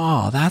like,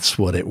 "Oh, that's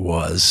what it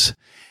was."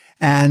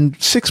 And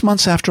 6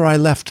 months after I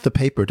left the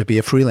paper to be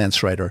a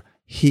freelance writer,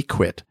 he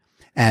quit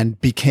and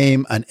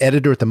became an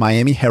editor at the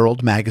Miami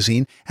Herald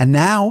magazine, and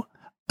now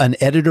an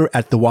editor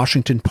at the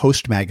Washington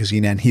Post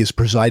magazine. And he has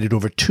presided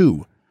over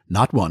two,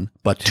 not one,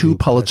 but two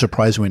Pulitzer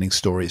Prize winning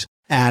stories.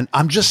 And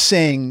I'm just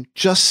saying,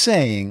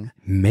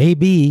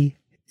 maybe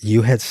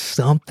you had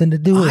something to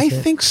do with I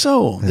it. think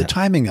so. The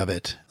timing of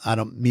it. I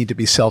don't mean to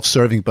be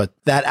self-serving, but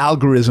that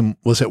algorithm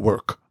was at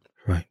work.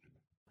 Right.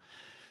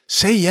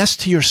 Say yes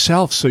to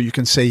yourself so you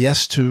can say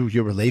yes to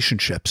your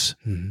relationships,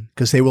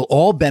 because they will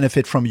all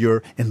benefit from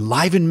your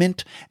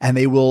enlivenment and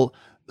they will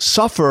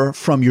suffer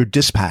from your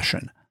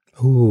dispassion.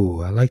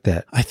 Ooh, I like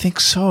that. I think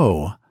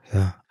so.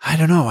 Yeah. I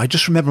don't know. I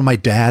just remember my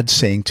dad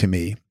saying to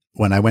me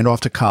when I went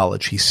off to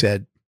college, he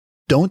said,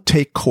 "Don't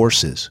take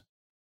courses,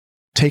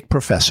 take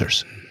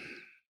professors."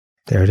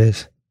 There it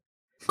is.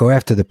 Go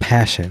after the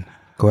passion.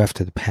 Go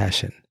after the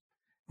passion.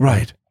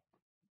 Right.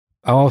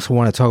 I also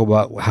want to talk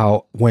about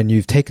how when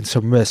you've taken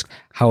some risk,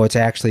 how it's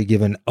actually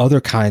given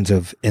other kinds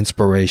of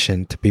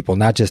inspiration to people,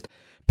 not just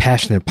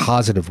passionate,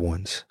 positive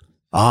ones.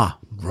 Ah,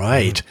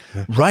 right.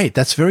 Right.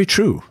 That's very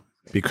true,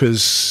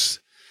 because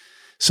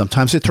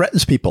sometimes it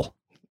threatens people.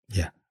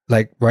 Yeah.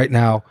 Like right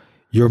now,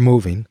 you're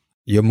moving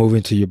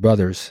to your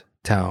brother's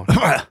town.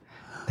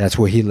 That's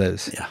where he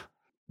lives. Yeah.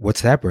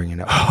 What's that bringing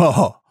up?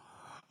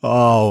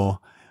 Oh,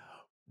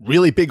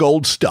 really big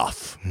old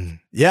stuff.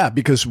 Yeah,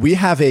 because we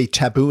have a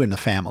taboo in the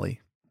family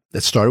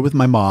that started with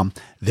my mom.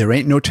 There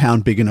ain't no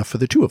town big enough for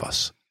the two of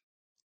us.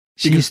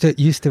 She used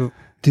to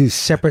do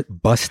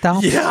separate bus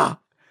stops? Yeah.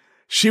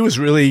 She was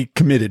really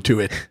committed to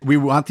it. We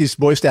want these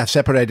boys to have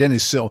separate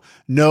identities. So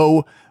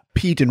no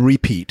Pete and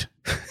repeat.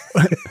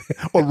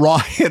 Or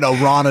Ron,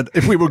 Ron.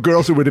 If we were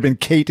girls, it would have been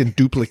Kate and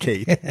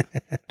duplicate.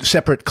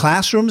 Separate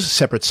classrooms,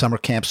 separate summer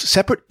camps,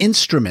 separate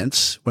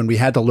instruments when we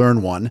had to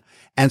learn one,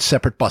 and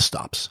separate bus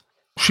stops.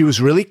 She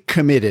was really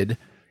committed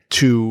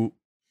to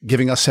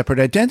giving us separate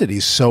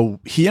identities. So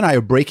he and I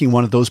are breaking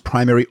one of those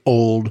primary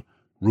old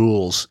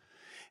rules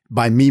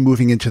by me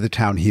moving into the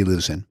town he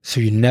lives in. So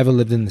you never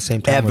lived in the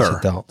same town as Ever.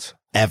 adults?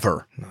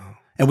 Ever. No.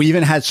 And we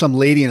even had some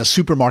lady in a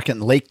supermarket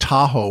in Lake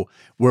Tahoe.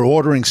 We're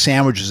ordering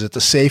sandwiches at the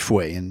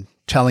Safeway and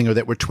telling her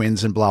that we're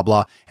twins and blah,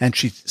 blah. And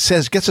she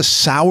says, gets a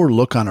sour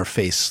look on her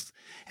face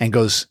and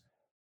goes,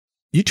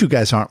 "You two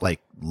guys aren't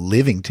like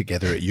living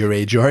together at your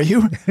age, are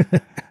you?"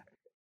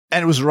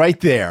 And it was right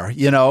there,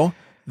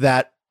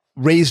 that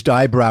raised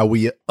eyebrow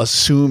we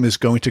assume is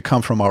going to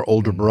come from our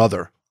older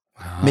brother.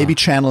 Maybe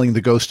channeling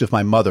the ghost of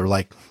my mother,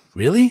 like,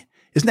 really?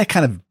 Isn't that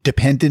kind of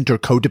dependent or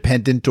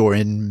codependent or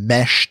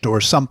enmeshed or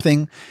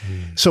something?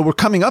 So we're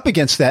coming up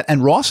against that.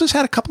 And Ross has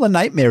had a couple of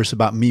nightmares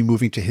about me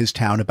moving to his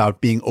town, about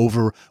being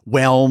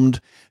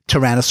overwhelmed,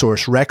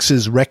 Tyrannosaurus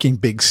Rexes wrecking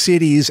big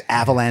cities,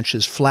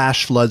 avalanches,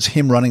 flash floods,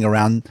 him running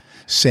around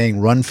saying,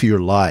 "Run for your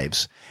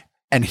lives."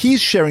 And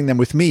he's sharing them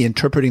with me,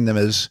 interpreting them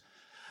as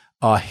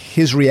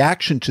his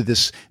reaction to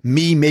this,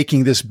 me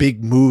making this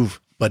big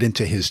move, but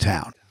into his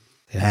town.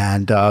 Yeah.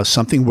 And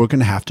something we're going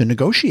to have to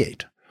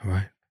negotiate.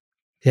 Right.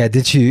 Yeah.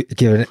 Did you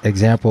give an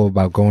example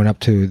about going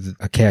up to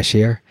a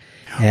cashier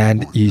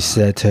and you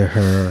said to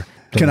her,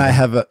 "Can I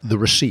have the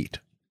receipt?"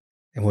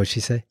 And what did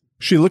she say?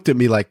 She looked at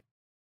me like,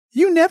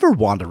 "You never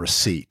want a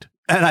receipt."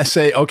 And I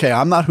say, "Okay,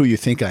 I'm not who you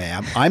think I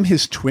am. I'm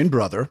his twin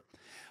brother.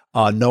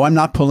 No, I'm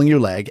not pulling your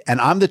leg. And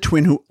I'm the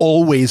twin who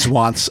always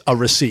wants a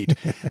receipt."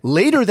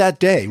 Later that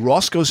day,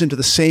 Ross goes into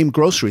the same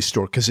grocery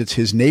store because it's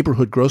his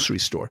neighborhood grocery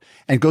store,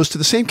 and goes to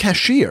the same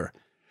cashier.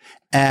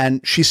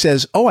 And she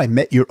says, "Oh, I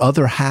met your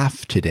other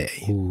half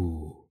today."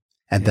 Ooh.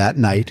 And that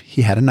night,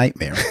 he had a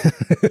nightmare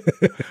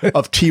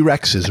of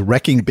T-Rexes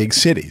wrecking big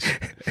cities.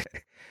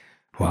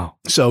 Wow.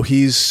 So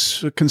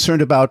he's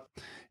concerned about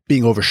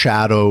being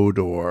overshadowed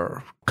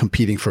or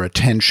competing for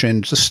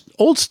attention, just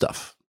old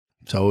stuff.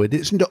 So it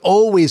isn't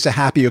always a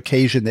happy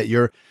occasion that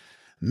you're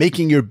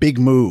making your big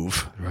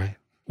move. Right.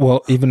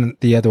 Well, even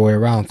the other way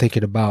around,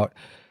 thinking about,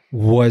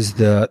 was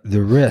the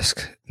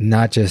risk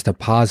not just a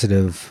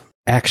positive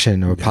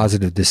action or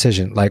positive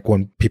decision? Like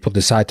when people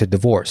decide to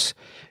divorce,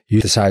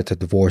 you decided to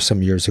divorce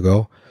some years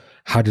ago.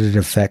 How did it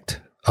affect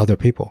other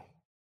people?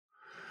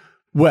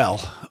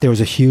 Well, there was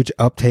a huge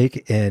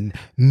uptake in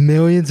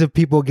millions of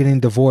people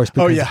getting divorced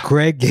because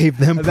Greg gave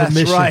them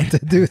permission to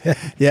do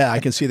that. Yeah, I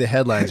can see the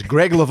headlines.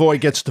 Greg Lavoie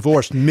gets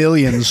divorced.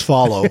 Millions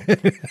follow.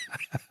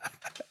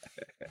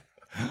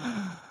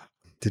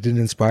 Did it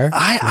inspire?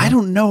 I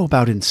don't know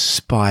about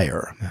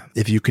inspire,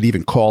 if you could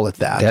even call it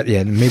that.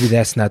 Maybe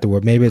that's not the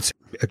word. Maybe it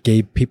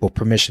gave people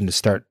permission to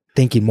start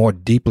thinking more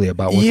deeply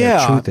about what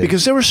their truth is.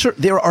 Because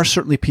there are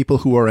certainly people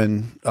who are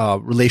in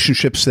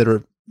relationships that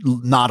are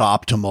not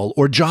optimal,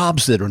 or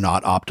jobs that are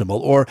not optimal,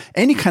 or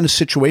any kind of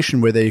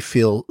situation where they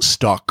feel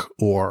stuck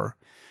or,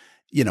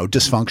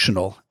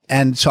 dysfunctional.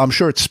 And so I'm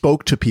sure it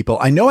spoke to people.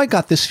 I know I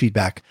got this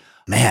feedback.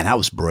 Man, that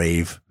was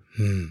brave.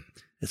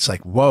 It's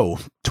like, whoa,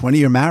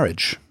 20-year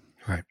marriage.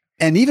 Right.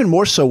 And even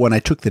more so when I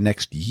took the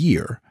next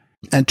year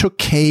and took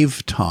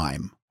cave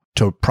time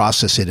to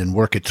process it and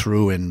work it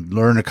through and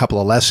learn a couple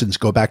of lessons,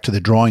 go back to the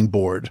drawing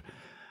board.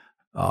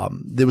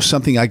 There was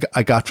something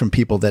I got from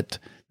people that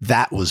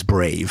was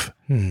brave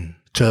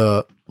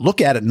to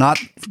look at it, not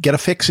get a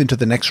fix into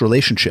the next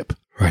relationship.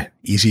 Right.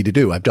 Easy to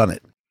do. I've done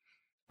it.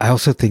 I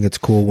also think it's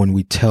cool when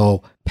we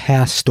tell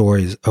past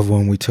stories of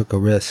when we took a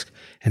risk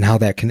and how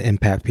that can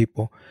impact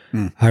people.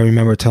 I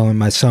remember telling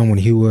my son when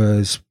he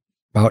was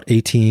about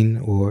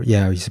 18,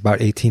 he's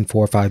about 18,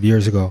 4 or 5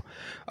 years ago,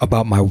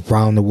 about my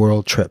round the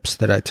world trips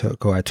that I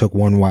took. I took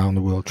one round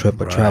the world trip,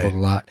 but traveled a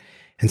lot.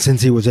 And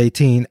since he was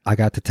 18, I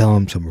got to tell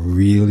him some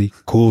really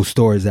cool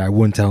stories that I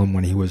wouldn't tell him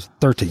when he was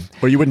 13.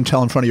 Or you wouldn't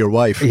tell in front of your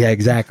wife. Yeah,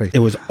 exactly. It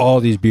was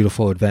all these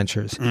beautiful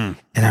adventures. And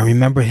I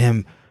remember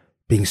him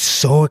being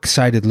so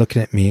excited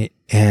looking at me,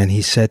 and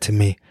he said to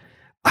me,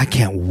 I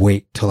can't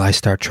wait till I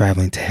start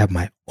traveling to have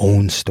my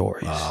own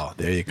stories. Oh,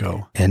 there you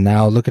go. And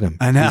now look at him.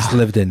 I know. He's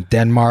lived in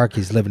Denmark.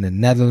 He's living in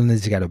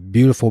Netherlands. He's got a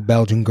beautiful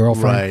Belgian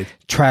girlfriend.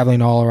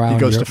 Traveling all around. He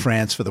goes Europe. to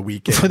France for the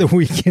weekend. For the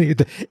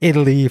weekend.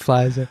 Italy, he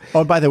flies there.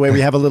 Oh, by the way,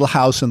 we have a little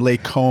house in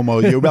Lake Como.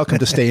 You're welcome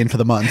to stay in for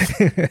the month.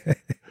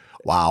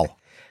 Wow.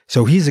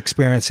 So he's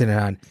experiencing it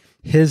on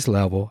his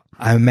level.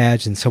 I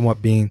imagine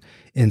somewhat being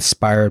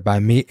inspired by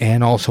me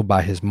and also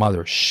by his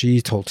mother.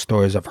 She told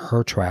stories of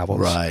her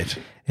travels. Right.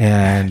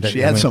 And she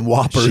had some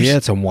whoppers. She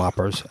had some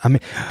whoppers. I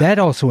mean, that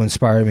also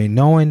inspired me,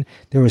 knowing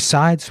there were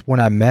sides when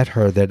I met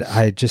her that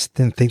I just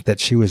didn't think that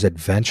she was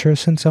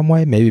adventurous in some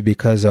way, maybe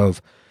because of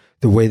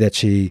the way that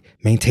she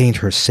maintained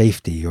her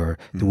safety or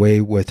the way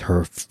with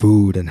her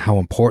food and how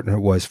important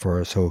it was for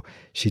her. So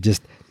she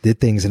just did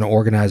things in an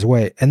organized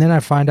way. And then I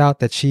find out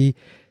that she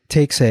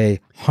takes a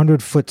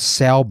 100-foot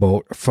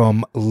sailboat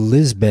from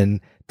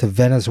Lisbon to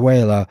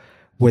Venezuela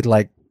with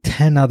like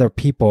 10 other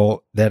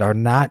people that are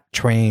not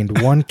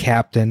trained, one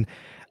captain,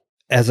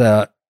 as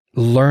a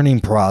learning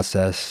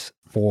process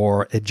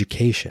for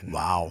education.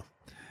 Wow.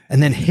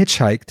 And then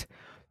hitchhiked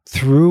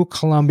through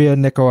Colombia,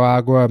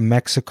 Nicaragua,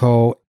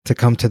 Mexico to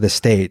come to the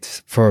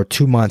States for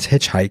 2 months,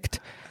 hitchhiked.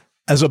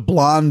 As a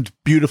blonde,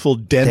 beautiful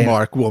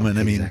Denmark woman.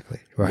 I mean, exactly.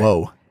 Right.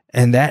 Whoa.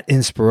 And that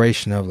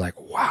inspiration of like,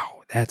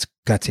 wow, that's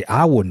gutsy.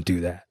 I wouldn't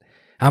do that.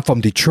 I'm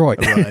from Detroit.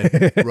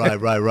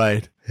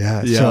 Right.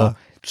 Yeah.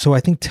 So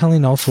I think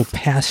telling also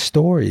past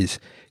stories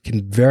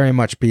can very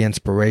much be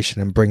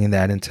inspiration and bringing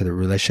that into the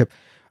relationship.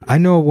 I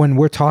know when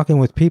we're talking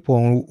with people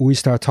and we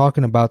start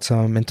talking about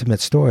some intimate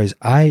stories,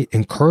 I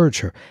encourage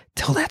her,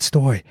 tell that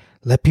story.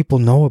 Let people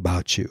know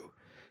about you.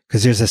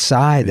 Because there's a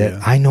side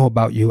that I know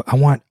about you. I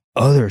want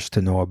others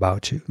to know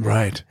about you.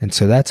 Right. And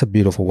so that's a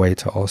beautiful way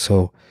to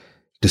also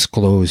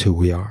disclose who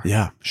we are.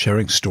 Yeah.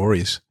 Sharing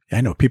stories. I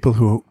know people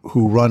who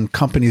run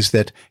companies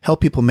that help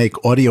people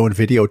make audio and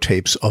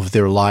videotapes of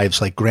their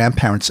lives, like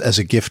grandparents as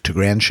a gift to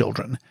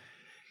grandchildren.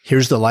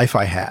 Here's the life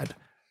I had.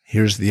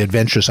 Here's the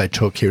adventures I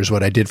took. Here's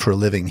what I did for a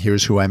living.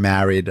 Here's who I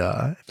married.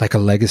 Like a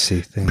legacy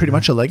thing. Pretty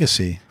much a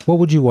legacy. What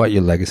would you want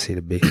your legacy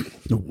to be?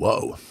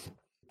 Whoa.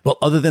 Well,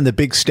 other than the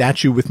big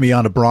statue with me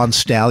on a bronze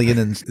stallion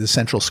in the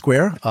central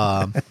square,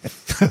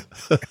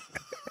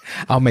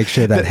 I'll make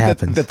sure that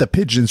happens. That the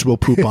pigeons will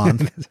poop on.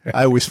 Right.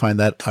 I always find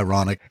that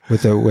ironic.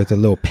 With a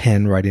little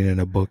pen writing in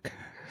a book.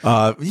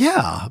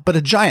 Yeah, but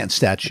a giant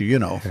statue, you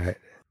know. Right.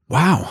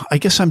 Wow, I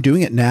guess I'm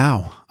doing it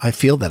now. I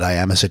feel that I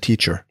am as a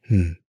teacher.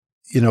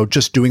 You know,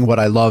 just doing what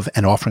I love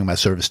and offering my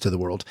service to the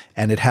world.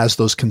 And it has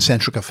those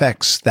concentric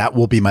effects. That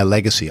will be my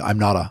legacy. I'm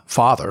not a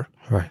father.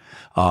 Right.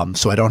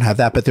 So I don't have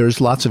that, but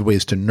there's lots of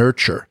ways to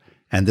nurture.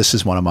 And this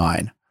is one of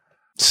mine.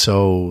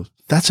 So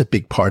that's a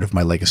big part of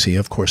my legacy.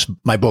 Of course,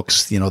 my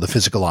books, you know, the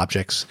physical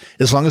objects,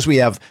 as long as we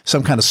have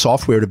some kind of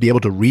software to be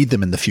able to read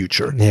them in the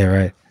future. Yeah,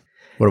 right.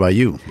 What about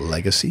you?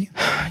 Legacy?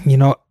 You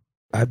know,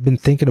 I've been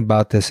thinking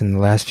about this in the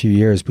last few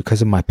years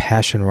because of my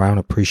passion around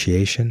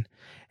appreciation,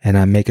 and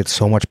I make it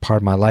so much part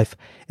of my life.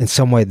 In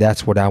some way,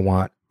 that's what I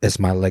want as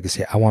my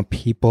legacy. I want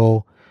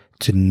people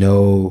to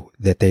know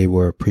that they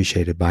were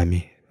appreciated by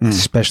me,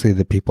 especially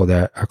the people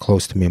that are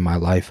close to me in my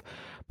life,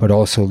 but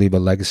also leave a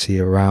legacy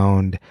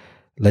around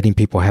letting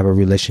people have a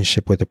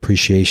relationship with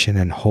appreciation,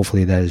 and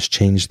hopefully that has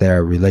changed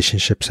their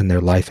relationships in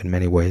their life in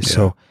many ways. Yeah.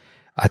 So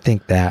I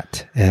think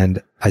that,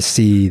 and I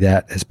see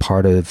that as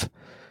part of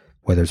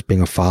whether it's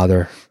being a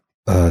father,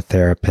 a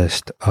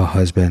therapist, a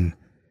husband,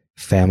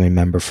 family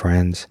member,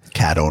 friends.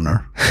 Cat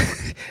owner.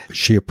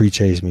 She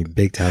appreciates me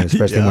big time,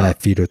 especially when I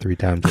feed her 3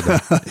 times a day.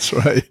 That's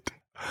right.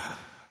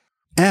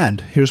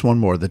 And here's one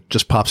more that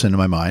just pops into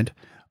my mind.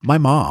 My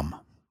mom.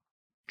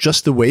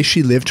 Just the way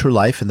she lived her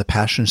life and the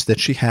passions that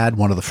she had,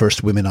 one of the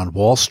first women on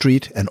Wall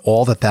Street, and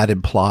all that that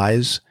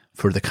implies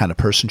for the kind of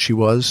person she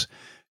was,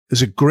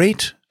 is a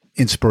great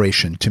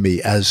inspiration to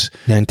me as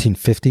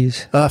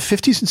 1950s?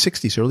 50s and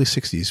 60s, early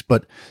 60s.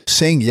 But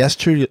saying yes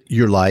to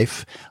your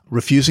life,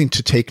 refusing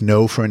to take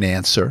no for an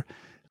answer,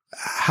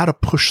 how to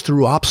push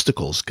through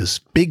obstacles, because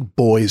big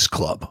boys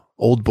club,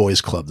 old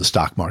boys club, the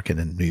stock market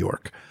in New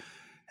York.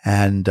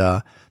 And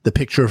the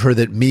picture of her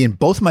that me and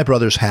both my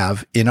brothers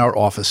have in our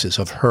offices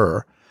of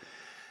her,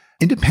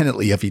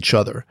 independently of each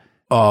other,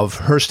 of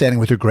her standing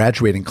with her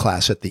graduating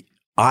class at the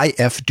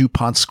I.F.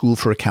 DuPont School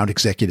for Account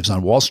Executives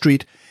on Wall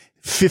Street,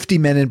 50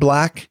 men in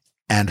black,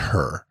 and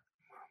her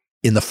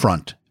in the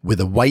front with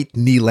a white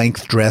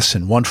knee-length dress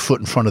and one foot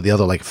in front of the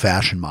other like a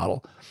fashion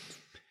model,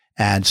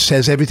 and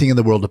says everything in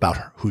the world about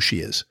her, who she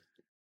is.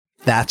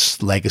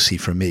 That's legacy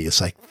for me.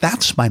 It's like,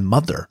 that's my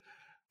mother.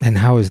 And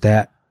how has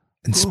that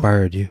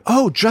inspired you?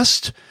 Oh,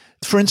 just,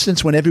 for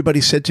instance, when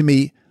everybody said to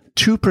me,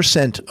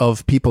 2%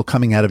 of people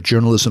coming out of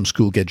journalism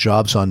school get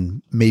jobs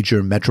on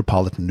major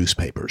metropolitan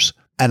newspapers.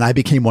 And I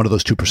became one of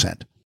those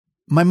 2%.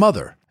 My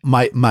mother,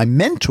 my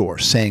mentor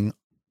saying,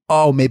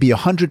 oh, maybe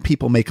 100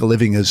 people make a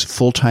living as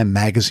full-time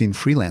magazine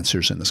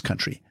freelancers in this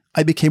country.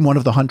 I became one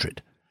of the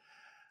 100.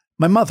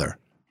 My mother.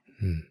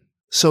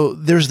 So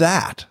there's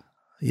that,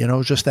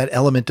 just that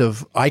element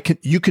of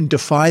you can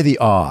defy the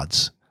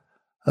odds.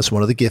 That's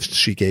one of the gifts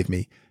she gave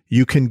me.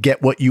 You can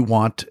get what you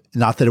want.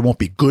 Not that it won't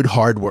be good,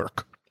 hard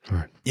work.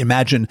 Right.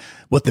 Imagine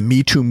what the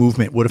Me Too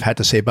movement would have had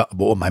to say about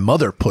what my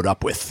mother put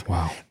up with.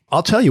 Wow.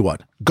 I'll tell you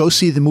what, go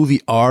see the movie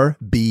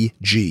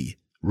RBG,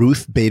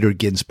 Ruth Bader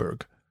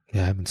Ginsburg.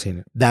 Yeah, I haven't seen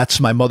it. That's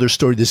my mother's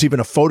story. There's even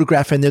a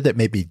photograph in there that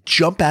made me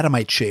jump out of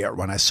my chair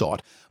when I saw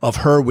it, of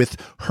her with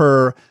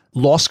her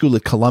law school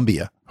at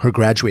Columbia, her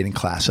graduating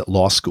class at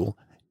law school.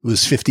 It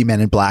was 50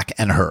 men in black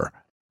and her.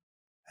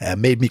 It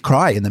made me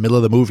cry in the middle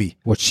of the movie.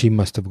 What she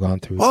must have gone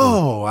through.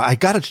 Oh, I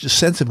got a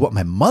sense of what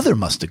my mother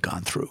must have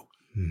gone through.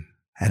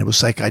 And it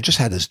was like I just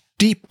had this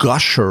deep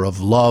gusher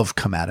of love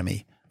come out of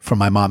me from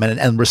my mom,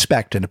 and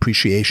respect and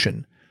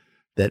appreciation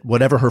that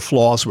whatever her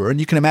flaws were, and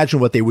you can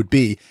imagine what they would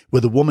be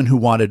with a woman who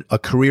wanted a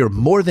career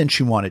more than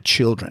she wanted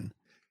children,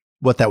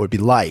 what that would be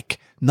like.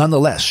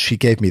 Nonetheless, she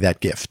gave me that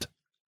gift.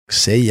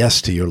 Say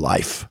yes to your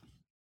life.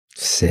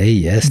 Say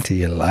yes to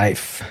your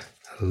life.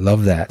 I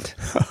love that.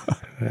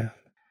 Yeah.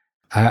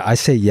 I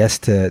say yes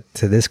to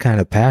this kind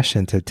of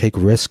passion, to take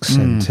risks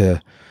and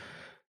to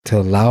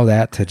allow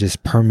that to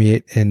just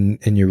permeate in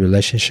your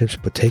relationships,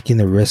 but taking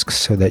the risks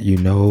so that you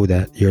know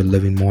that you're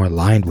living more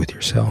aligned with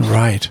yourself.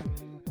 Right.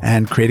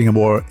 And creating a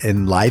more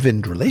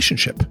enlivened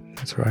relationship.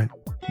 That's right.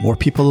 More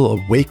people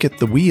awake at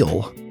the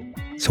wheel.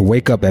 So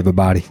wake up,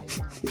 everybody.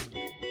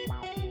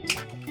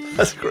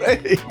 That's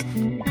great.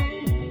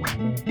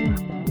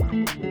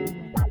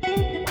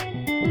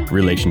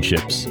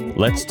 Relationships.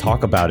 Let's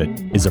Talk About It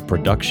is a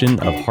production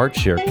of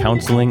HeartShare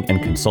Counseling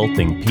and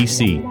Consulting,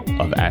 PC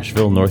of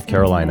Asheville, North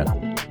Carolina.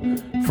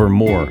 For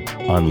more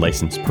on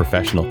licensed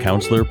professional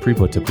counselor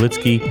Prepo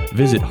Teplitsky,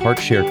 visit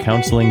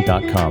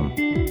heartsharecounseling.com.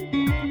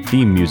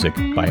 Theme music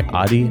by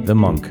Adi the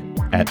Monk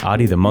at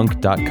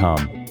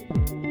adithemonk.com.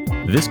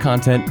 This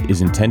content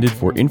is intended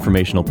for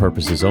informational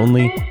purposes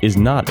only, is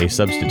not a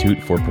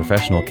substitute for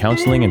professional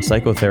counseling and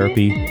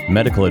psychotherapy,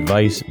 medical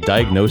advice,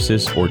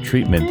 diagnosis, or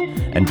treatment,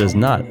 and does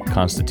not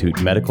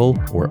constitute medical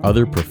or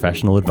other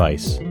professional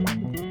advice.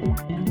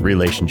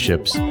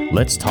 Relationships.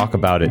 Let's Talk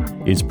About It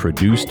is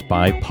produced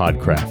by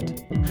Podcraft.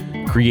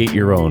 Create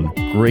your own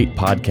great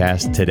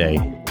podcast today,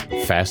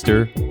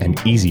 faster and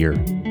easier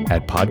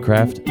at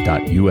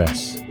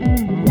podcraft.us.